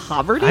giving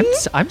poverty.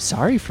 I'm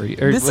sorry for you.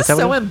 Or This was is that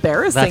so what it-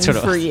 embarrassing That's what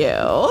it for was.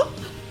 you.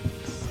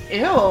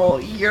 Ew,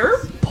 you're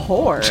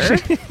poor.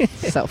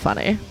 So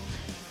funny.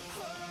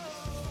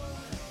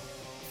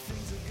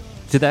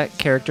 Did that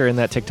character in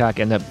that TikTok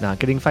end up not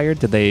getting fired?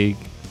 Did they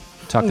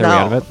talk their way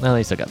out of it? No,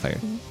 they still got fired.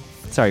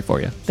 Sorry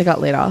for you. They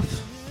got laid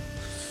off.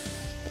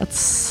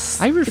 That's.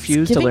 I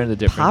refuse to giving learn the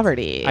difference.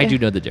 Poverty. I do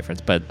know the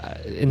difference, but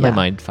in my Yeah.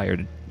 mind,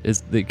 fired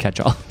is the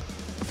catch-all.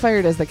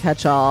 Fired is the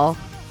catch-all.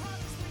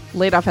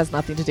 Laid off has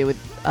nothing to do with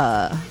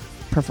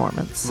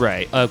performance.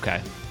 Right.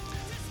 Okay.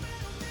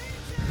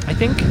 I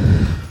think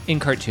in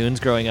cartoons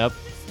growing up,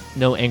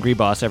 no angry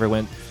boss ever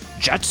went,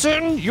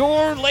 Jetson,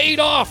 you're laid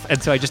off.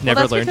 And so I just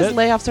never that's learned because it.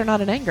 layoffs are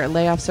not in anger.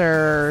 Layoffs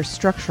are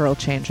structural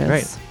changes.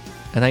 Right.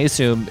 And I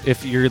assume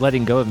if you're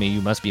letting go of me,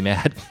 you must be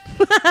mad.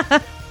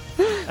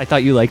 I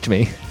thought you liked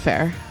me.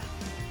 Fair.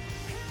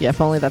 Yeah,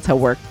 if only that's how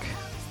work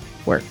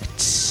worked.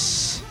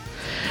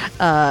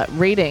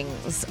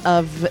 Ratings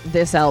of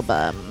this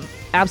album.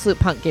 Absolute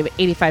Punk gave it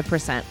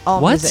 85%.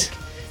 All What? Music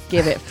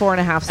gave it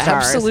 4.5 stars.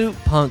 Absolute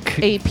Punk.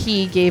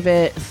 AP gave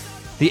it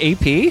The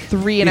AP?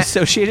 Three and the a-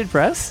 Associated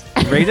Press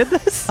rated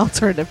this?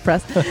 Alternative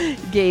Press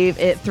gave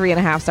it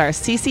 3.5 stars.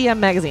 CCM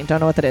Magazine, don't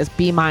know what that is.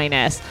 B-.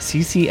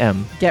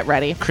 CCM. Get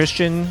ready.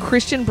 Christian.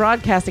 Christian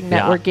Broadcasting Yeah.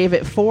 Network gave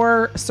it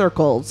 4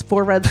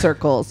 red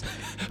circles.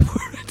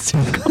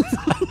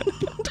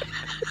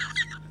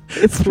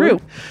 It's true.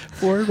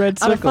 Four red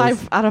Out circles. of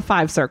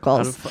 5 circles.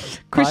 Out of five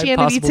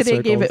Christianity possible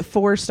Today gave circles. it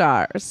 4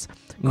 stars.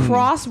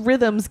 Cross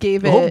Rhythms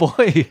gave it Oh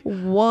boy.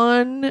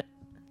 1,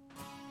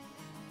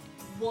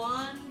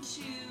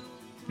 2,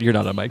 You're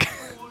not on mic.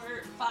 4,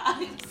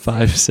 5,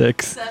 5,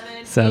 6,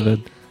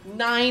 7.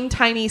 9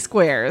 tiny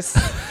squares.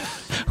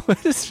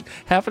 What is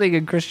happening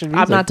in Christian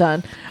music? I'm not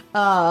done.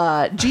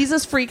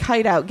 Jesus Freak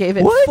Hideout gave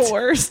it What?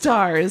 4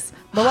 stars.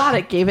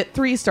 Melodic gave it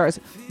 3 stars.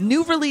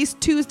 New Release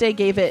Tuesday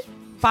gave it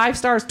 5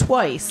 stars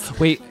twice.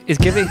 Wait, is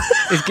giving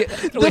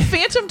The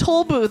Phantom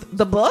Toll Booth,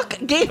 the book,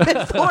 gave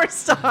it 4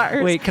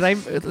 stars. Wait, can I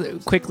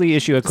quickly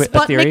issue a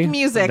Sputnik theory?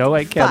 Music, No,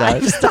 I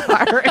cannot. 5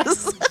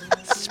 stars.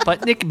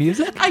 Sputnik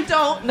Music? I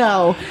don't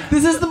know.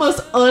 This is the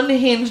most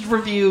unhinged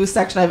review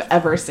section I've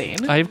ever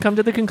seen. I've come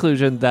to the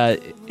conclusion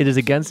that it is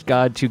against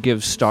God to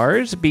give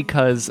stars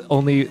because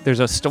only there's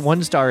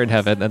one star in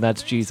heaven, and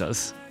that's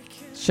Jesus.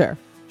 Sure.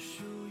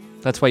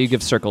 That's why you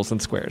give circles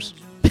and squares.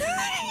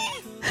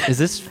 Is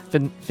this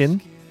Finn?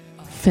 Finn.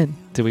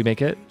 Did we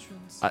make it?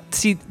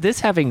 See, this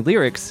having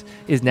lyrics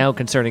is now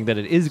concerning that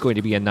it is going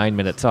to be a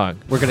 9-minute song.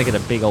 We're going to get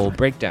a big old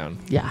breakdown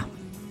Yeah.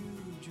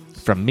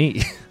 from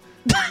me.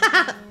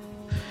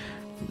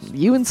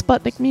 You and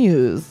Sputnik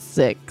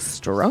Music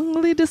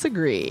strongly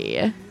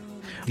disagree.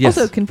 Yes.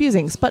 Also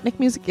confusing. Sputnik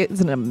Music is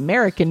an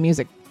American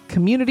music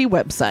community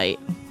website.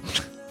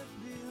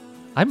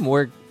 I'm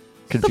more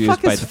confused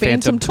fuck by is the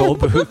Phantom Toll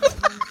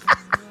Booth.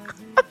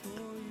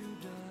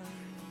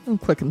 I'm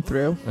clicking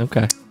through.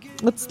 Okay.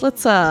 Let's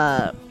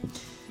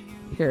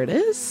here it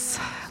is.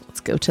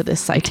 Let's go to this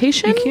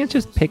citation. You can't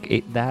just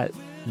pick that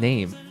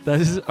name.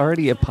 That is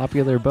already a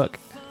popular book.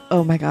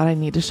 Oh my god, I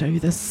need to show you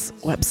this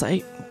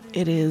website.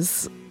 It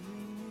is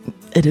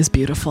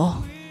beautiful.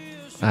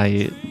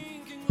 I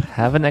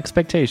have an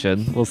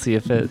expectation. We'll see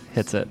if it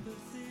hits it.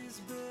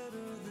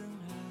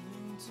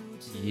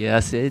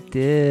 Yes, it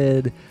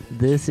did.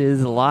 This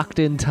is Locked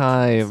in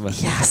Time.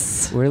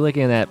 Yes. We're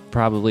looking at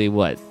probably,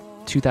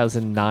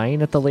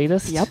 2009 at the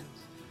latest? Yep.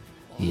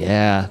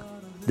 Yeah.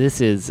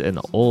 This is an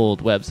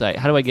old website.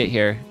 How do I get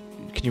here?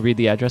 Can you read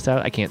the address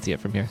out? I can't see it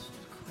from here.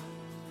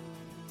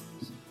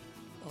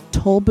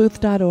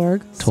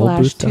 Tollbooth.org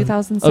Tollbooth.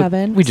 /2007 Oh,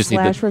 we just need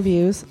the-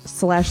 /reviews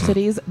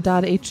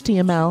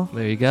 /cities.html.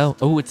 There you go.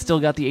 Oh, it's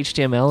still got the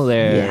HTML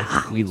there.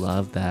 Yeah. We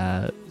love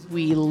that.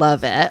 We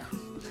love it.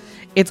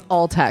 It's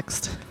all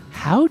text.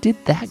 How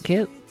did that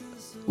get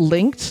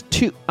Linked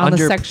to on under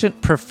the section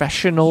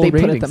professional they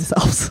ratings? put it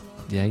themselves.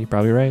 Yeah, you're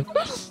probably right.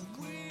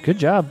 Good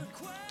job.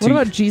 What To-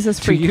 about Jesus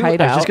to Freak you, I was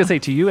Hideout? just going to say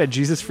to you at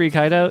Jesus Freak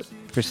Hideout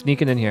for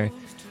sneaking in here.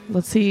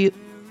 Let's see.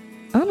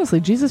 Honestly,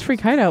 Jesus Freak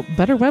Hideout,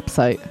 better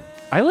website.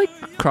 I like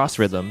cross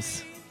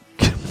rhythms.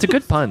 It's a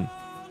good pun.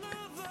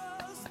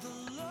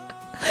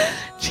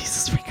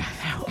 Jesus Freak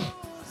Hideout.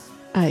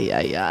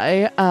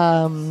 Ay.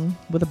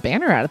 With a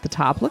banner out at the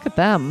top. Look at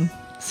them.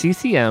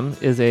 CCM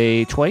is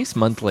a twice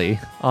monthly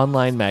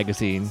online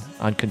magazine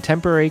on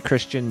contemporary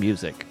Christian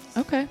music.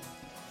 Okay.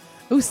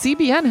 Ooh,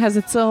 CBN has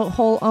its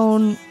whole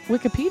own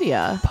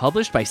Wikipedia.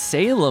 Published by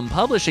Salem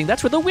Publishing.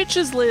 That's where the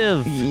witches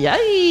live.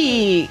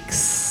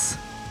 Yikes.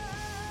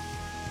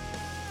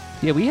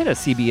 Yeah, we had a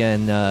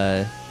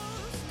CBN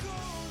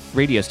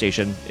radio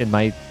station in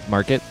my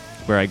market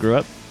where I grew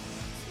up.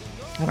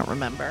 I don't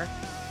remember.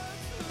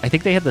 I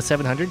think they had the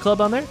 700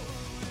 Club on there.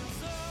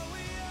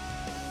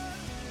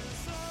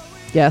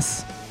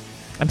 Yes.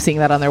 I'm seeing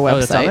that on their website. Oh,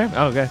 that's on there?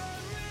 Oh, okay.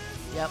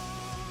 Yep.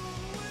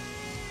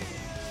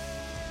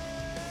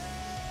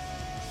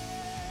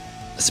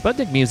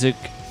 Sputnik Music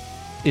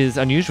is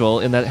unusual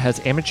in that it has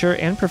amateur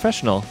and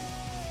professional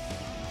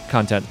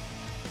content.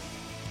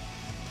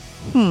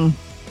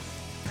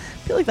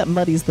 feel like that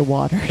muddies the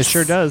waters. It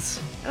sure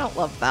does. I don't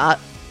love that.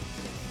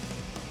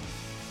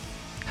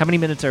 How many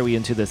minutes are we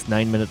into this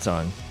 9-minute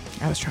song?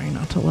 I was trying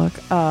not to look.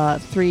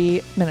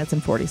 3 minutes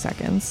and 40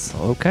 seconds.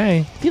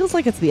 Okay. Feels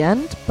like it's the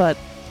end, but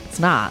it's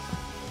not.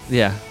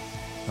 Yeah.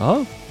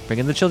 Oh, bring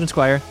in the children's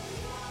choir.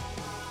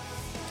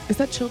 Is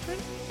that children?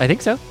 I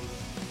think so.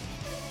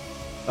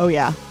 Oh,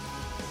 yeah.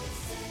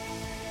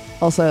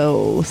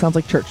 Also, sounds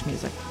like church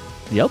music.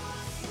 Yep.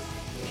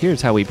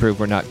 Here's how we prove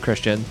we're not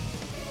Christian.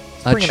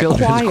 A bring in a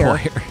children's choir.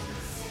 choir.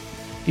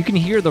 You can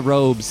hear the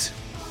robes.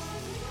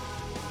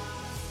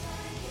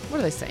 What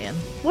are they saying?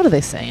 What are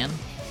they saying?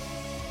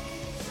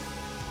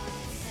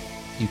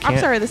 You can't. I'm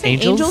sorry, they say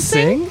angels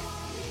sing?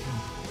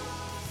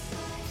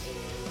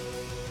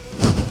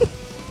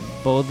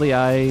 Boldly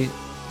I...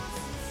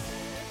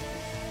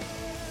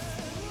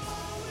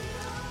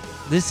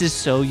 This is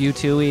so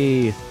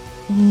U2-y.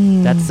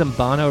 That's some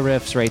Bono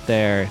riffs right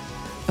there.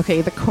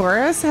 Okay, the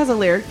chorus has a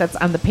lyric that's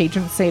on the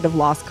patron saint of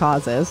lost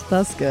causes.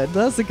 That's good.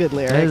 That's a good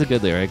lyric. That is a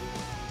good lyric.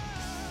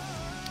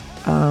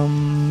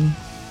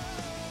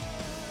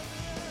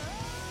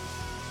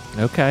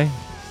 Okay.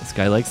 This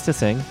guy likes to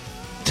sing.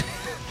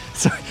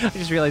 Sorry, I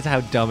just realized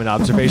how dumb an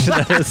observation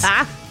that is.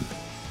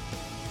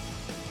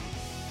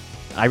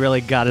 I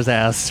really got his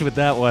ass with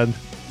that one.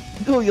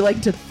 Oh, you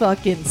like to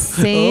fucking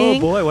sing?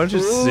 Oh boy, why don't you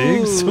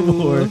sing some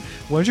more?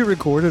 Why don't you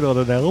record it on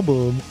an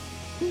album?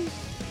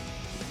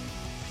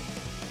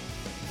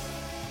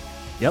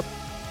 Yep,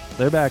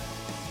 they're back.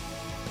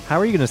 How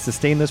are you going to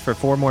sustain this for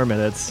 4 more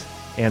minutes,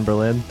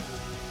 Anberlin?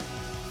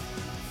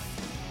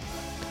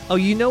 Oh,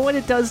 you know what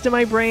it does to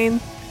my brain?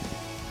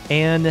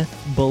 Anne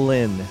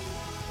Boleyn,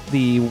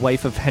 the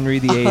wife of Henry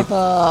VIII.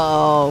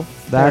 Oh,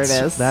 there it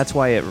is. That's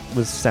why it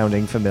was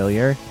sounding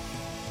familiar.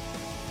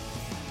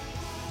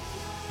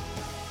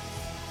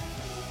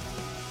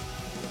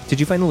 Did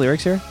you find the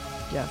lyrics here?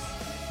 Yes.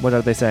 What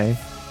are they saying?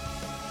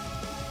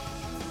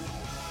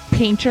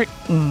 Patron.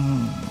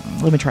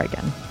 Let me try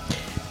again.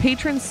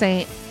 Patron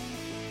saint,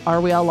 are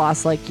we all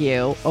lost like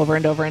you? Over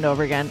and over and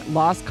over again.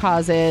 Lost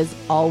causes.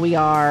 All we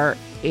are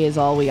is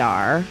all we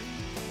are.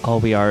 All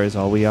we are is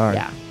all we are.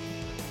 Yeah.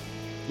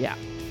 Yeah.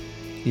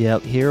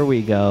 Yep, here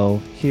we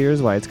go.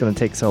 Here's why it's going to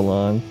take so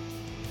long.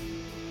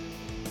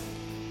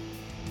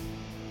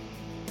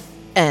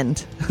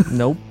 End.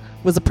 Nope.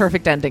 Was a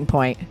perfect ending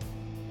point.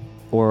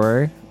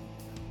 Or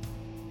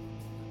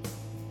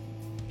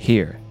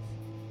here.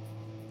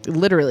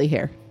 Literally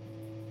here.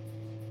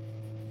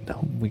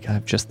 No, we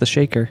got just the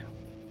shaker.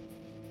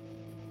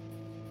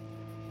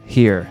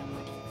 Here.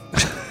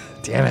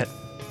 Damn it.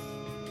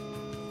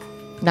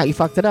 Now you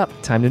fucked it up.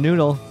 Time to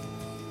noodle.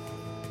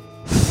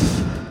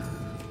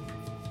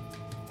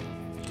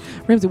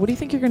 Ramsey, what do you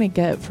think you're going to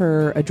get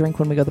for a drink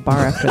when we go to the bar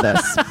after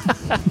this?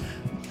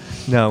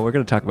 No, we're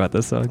going to talk about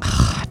this song.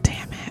 Ah,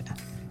 damn it.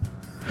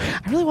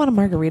 I really want a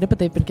margarita, but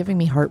they've been giving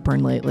me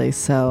heartburn lately,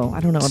 so I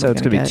don't know what So I'm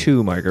it's going to going get.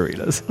 to be 2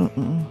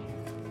 margaritas.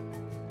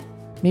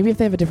 Maybe if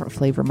they have a different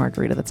flavor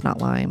margarita that's not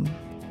lime.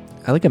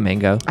 I like a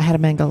mango. I had a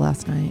mango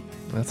last night.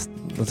 Let's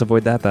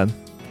avoid that then.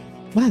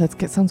 Wow,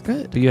 sounds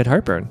good. But you had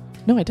heartburn.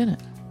 No, I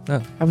didn't.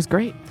 Oh. I was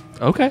great.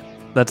 Okay.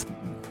 That's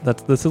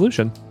the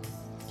solution.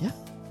 Yeah.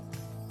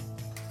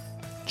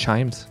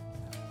 Chimes.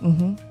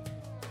 Mm-hmm.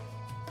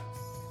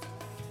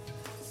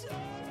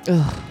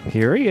 Ugh,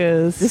 Here he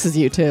is. this is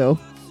you too.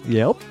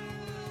 Yep.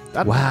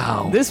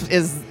 Wow. This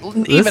is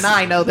even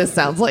I know this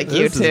sounds like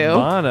you This is too.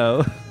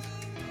 Bono.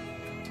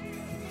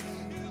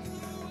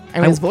 I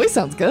mean, his voice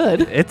sounds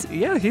good.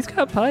 Yeah, he's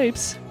got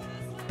pipes.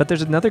 But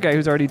there's another guy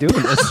who's already doing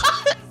this.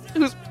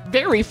 Who's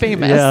very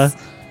famous. Yeah.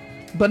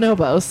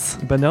 Bonobos.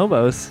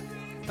 Bonobos.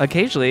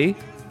 Occasionally,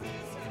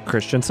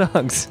 Christian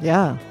songs.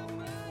 Yeah.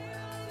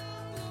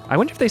 I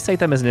wonder if they cite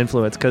them as an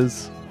influence,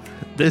 because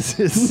this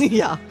is...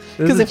 Yeah. This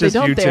Because is if they just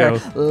don't, they're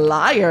U2.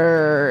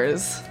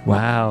 liars.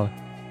 Wow.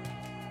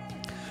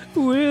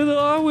 With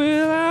or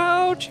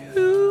without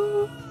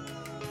you.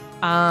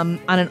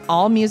 On an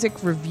all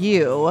music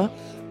review,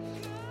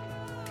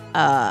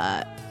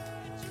 one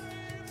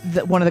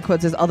of the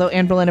quotes is, although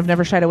Anberlin have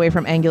never shied away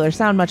from angular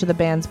sound, much of the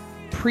band's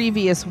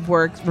previous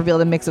works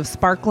revealed a mix of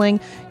sparkling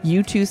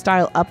U2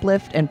 style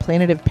uplift and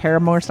plaintive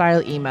Paramore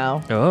style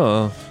emo.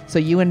 Oh. So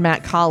you and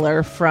Matt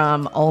Collar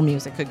from All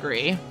Music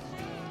agree.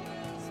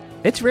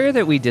 It's rare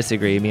that we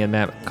disagree, me and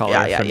Matt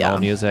Collar from yeah. All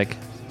Music.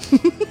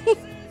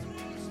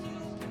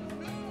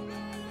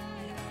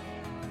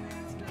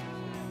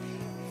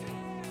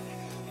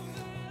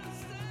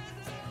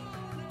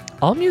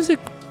 All Music...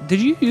 Did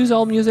you use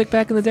All Music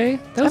back in the day?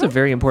 That was a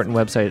very important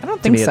website I don't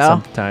to think me so. at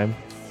some time.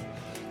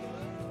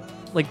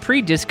 Like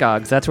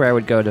pre-Discogs, that's where I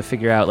would go to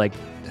figure out, like,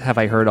 have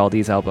I heard all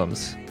these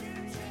albums?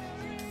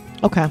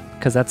 Okay.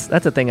 Because that's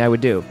a thing I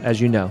would do,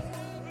 as you know.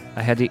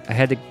 I had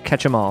to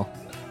catch them all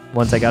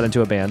once I got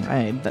into a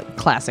band. The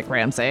classic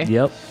Ramsey.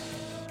 Yep.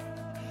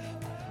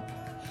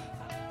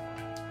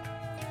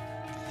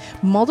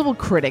 Multiple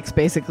critics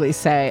basically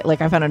say,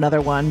 like I found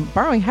another one,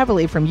 borrowing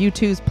heavily from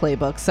U2's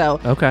playbook. So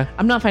Okay.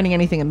 I'm not finding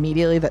anything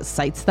immediately that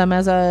cites them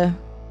as a...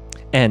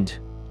 End.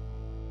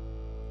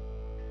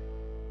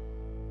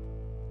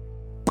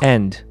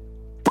 End.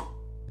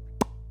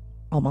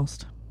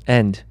 Almost.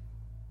 End.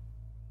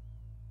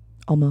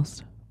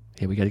 Almost.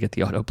 Yeah, we got to get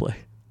the autoplay.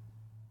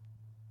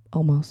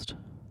 Almost.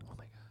 Oh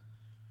my god.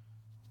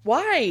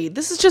 Why?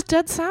 This is just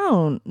dead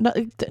sound. No,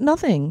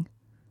 nothing.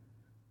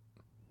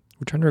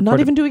 We're trying to record. Not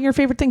even doing your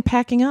favorite thing,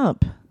 packing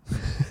up.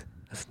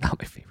 That's not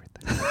my favorite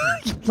thing.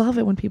 You love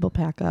it when people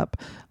pack up.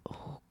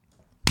 Oh,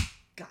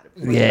 got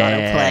it.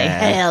 Yeah. Autoplay.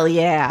 Hell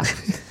yeah.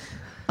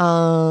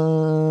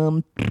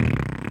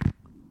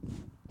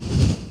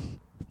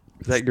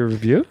 Is that your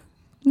review?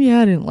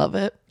 Yeah, I didn't love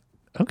it.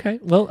 Okay.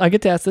 Well, I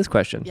get to ask this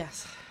question.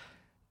 Yes.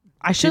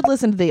 I should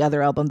listen to the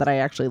other album that I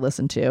actually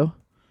listened to.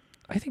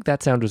 I think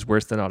that sound was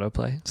worse than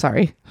autoplay.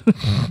 Sorry.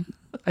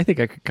 I think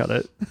I could cut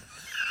it,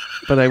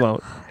 but I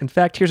won't. In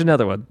fact, here's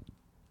another one.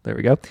 There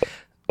we go.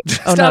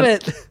 Oh, Stop no.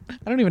 it.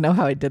 I don't even know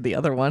how I did the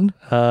other one.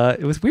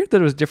 It was weird that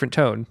it was a different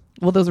tone.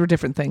 Well, those were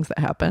different things that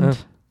happened.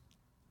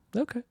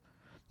 Okay.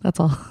 That's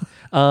all.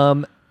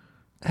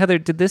 Heather,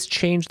 did this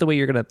change the way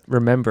you're going to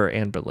remember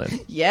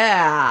Anberlin?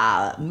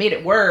 Yeah. Made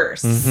it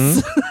worse.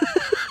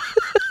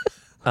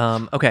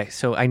 Okay,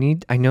 so I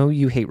know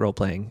you hate role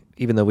playing,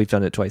 even though we've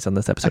done it twice on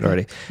this episode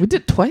already. We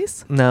did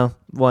twice? No,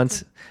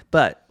 once.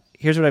 But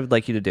here's what I would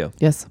like you to do.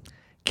 Yes.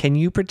 Can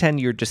you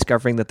pretend you're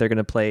discovering that they're going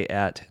to play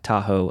at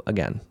Tahoe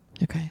again?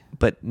 Okay.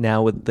 But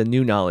now with the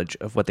new knowledge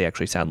of what they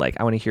actually sound like,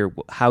 I want to hear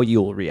how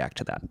you'll react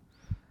to that.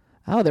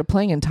 Oh, they're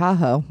playing in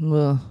Tahoe.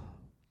 Ugh.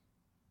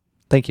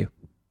 Thank you.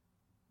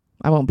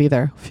 I won't be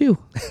there. Phew.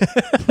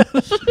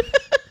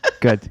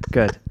 Good.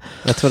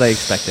 That's what I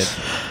expected.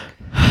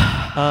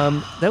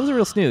 That was a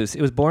real snooze.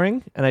 It was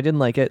boring, and I didn't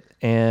like it.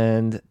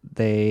 And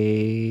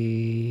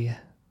they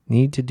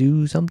need to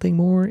do something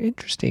more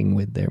interesting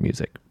with their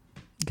music.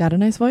 Got a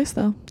nice voice,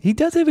 though. He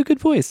does have a good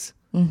voice.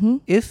 Mm-hmm.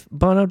 If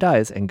Bono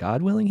dies, and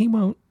God willing, he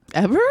won't.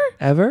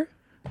 Ever?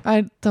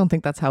 I don't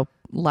think that's how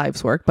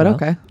lives work, but Well,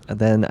 okay.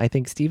 Then I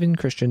think Stephen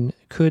Christian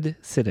could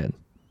sit in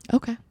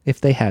Okay.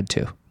 if they had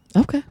to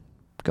Okay.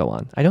 go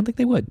on. I don't think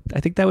they would.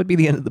 I think that would be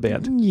the end of the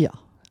band. Yeah.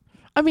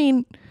 I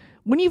mean,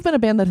 when you've been a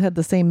band that had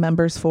the same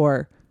members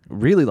for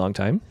Really long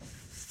time.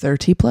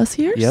 30 plus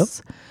years. Yep.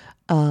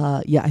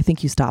 Yeah, I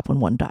think you stop when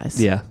one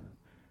dies. Yeah.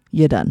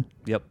 You're done.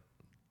 Yep.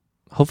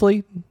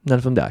 Hopefully, none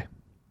of them die.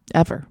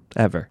 Ever.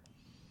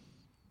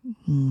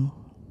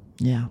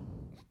 Yeah.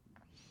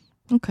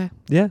 Okay.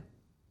 Yeah.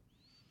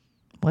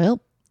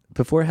 Well,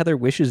 Before Heather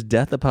wishes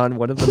death upon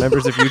one of the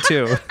members of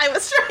U2. I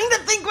was trying to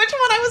think which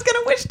one I was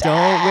going to wish dead.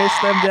 Don't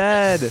wish them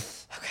dead.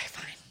 Okay,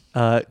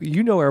 fine.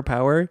 You know our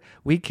power.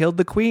 We killed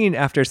the queen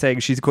after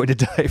saying she's going to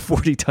die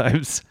 40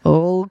 times.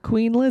 Old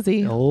Queen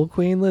Lizzie. Old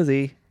Queen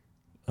Lizzie.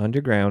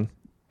 Underground.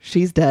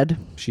 She's dead.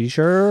 She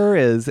sure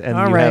is. And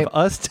All you right. have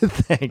us to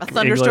thank. A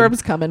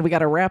thunderstorm's England. coming. We got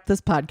to wrap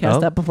this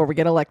podcast up before we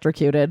get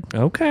electrocuted.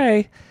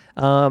 Okay.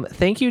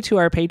 Thank you to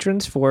our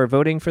patrons for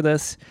voting for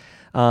this.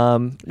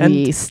 And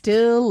we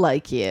still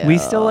like you. we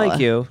still like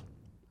you,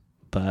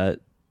 but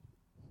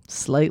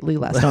slightly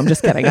less. No, I'm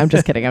just kidding. I'm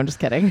just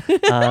kidding.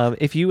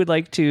 if you would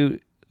like to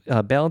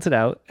balance it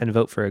out and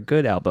vote for a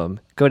good album,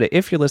 go to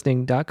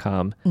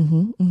ifyou'relistening.com.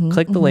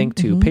 Click the link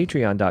to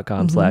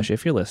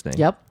patreon.com/ifyou'relistening.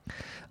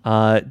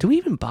 Yep. Do we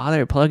even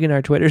bother plugging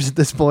our Twitters at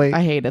this point?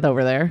 I hate it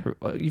over there.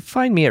 You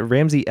find me at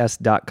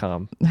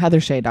ramseys.com.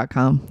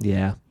 HeatherShay.com.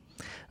 Yeah.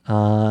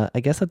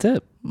 I guess that's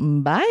it.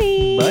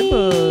 Bye.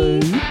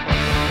 Bye-bye.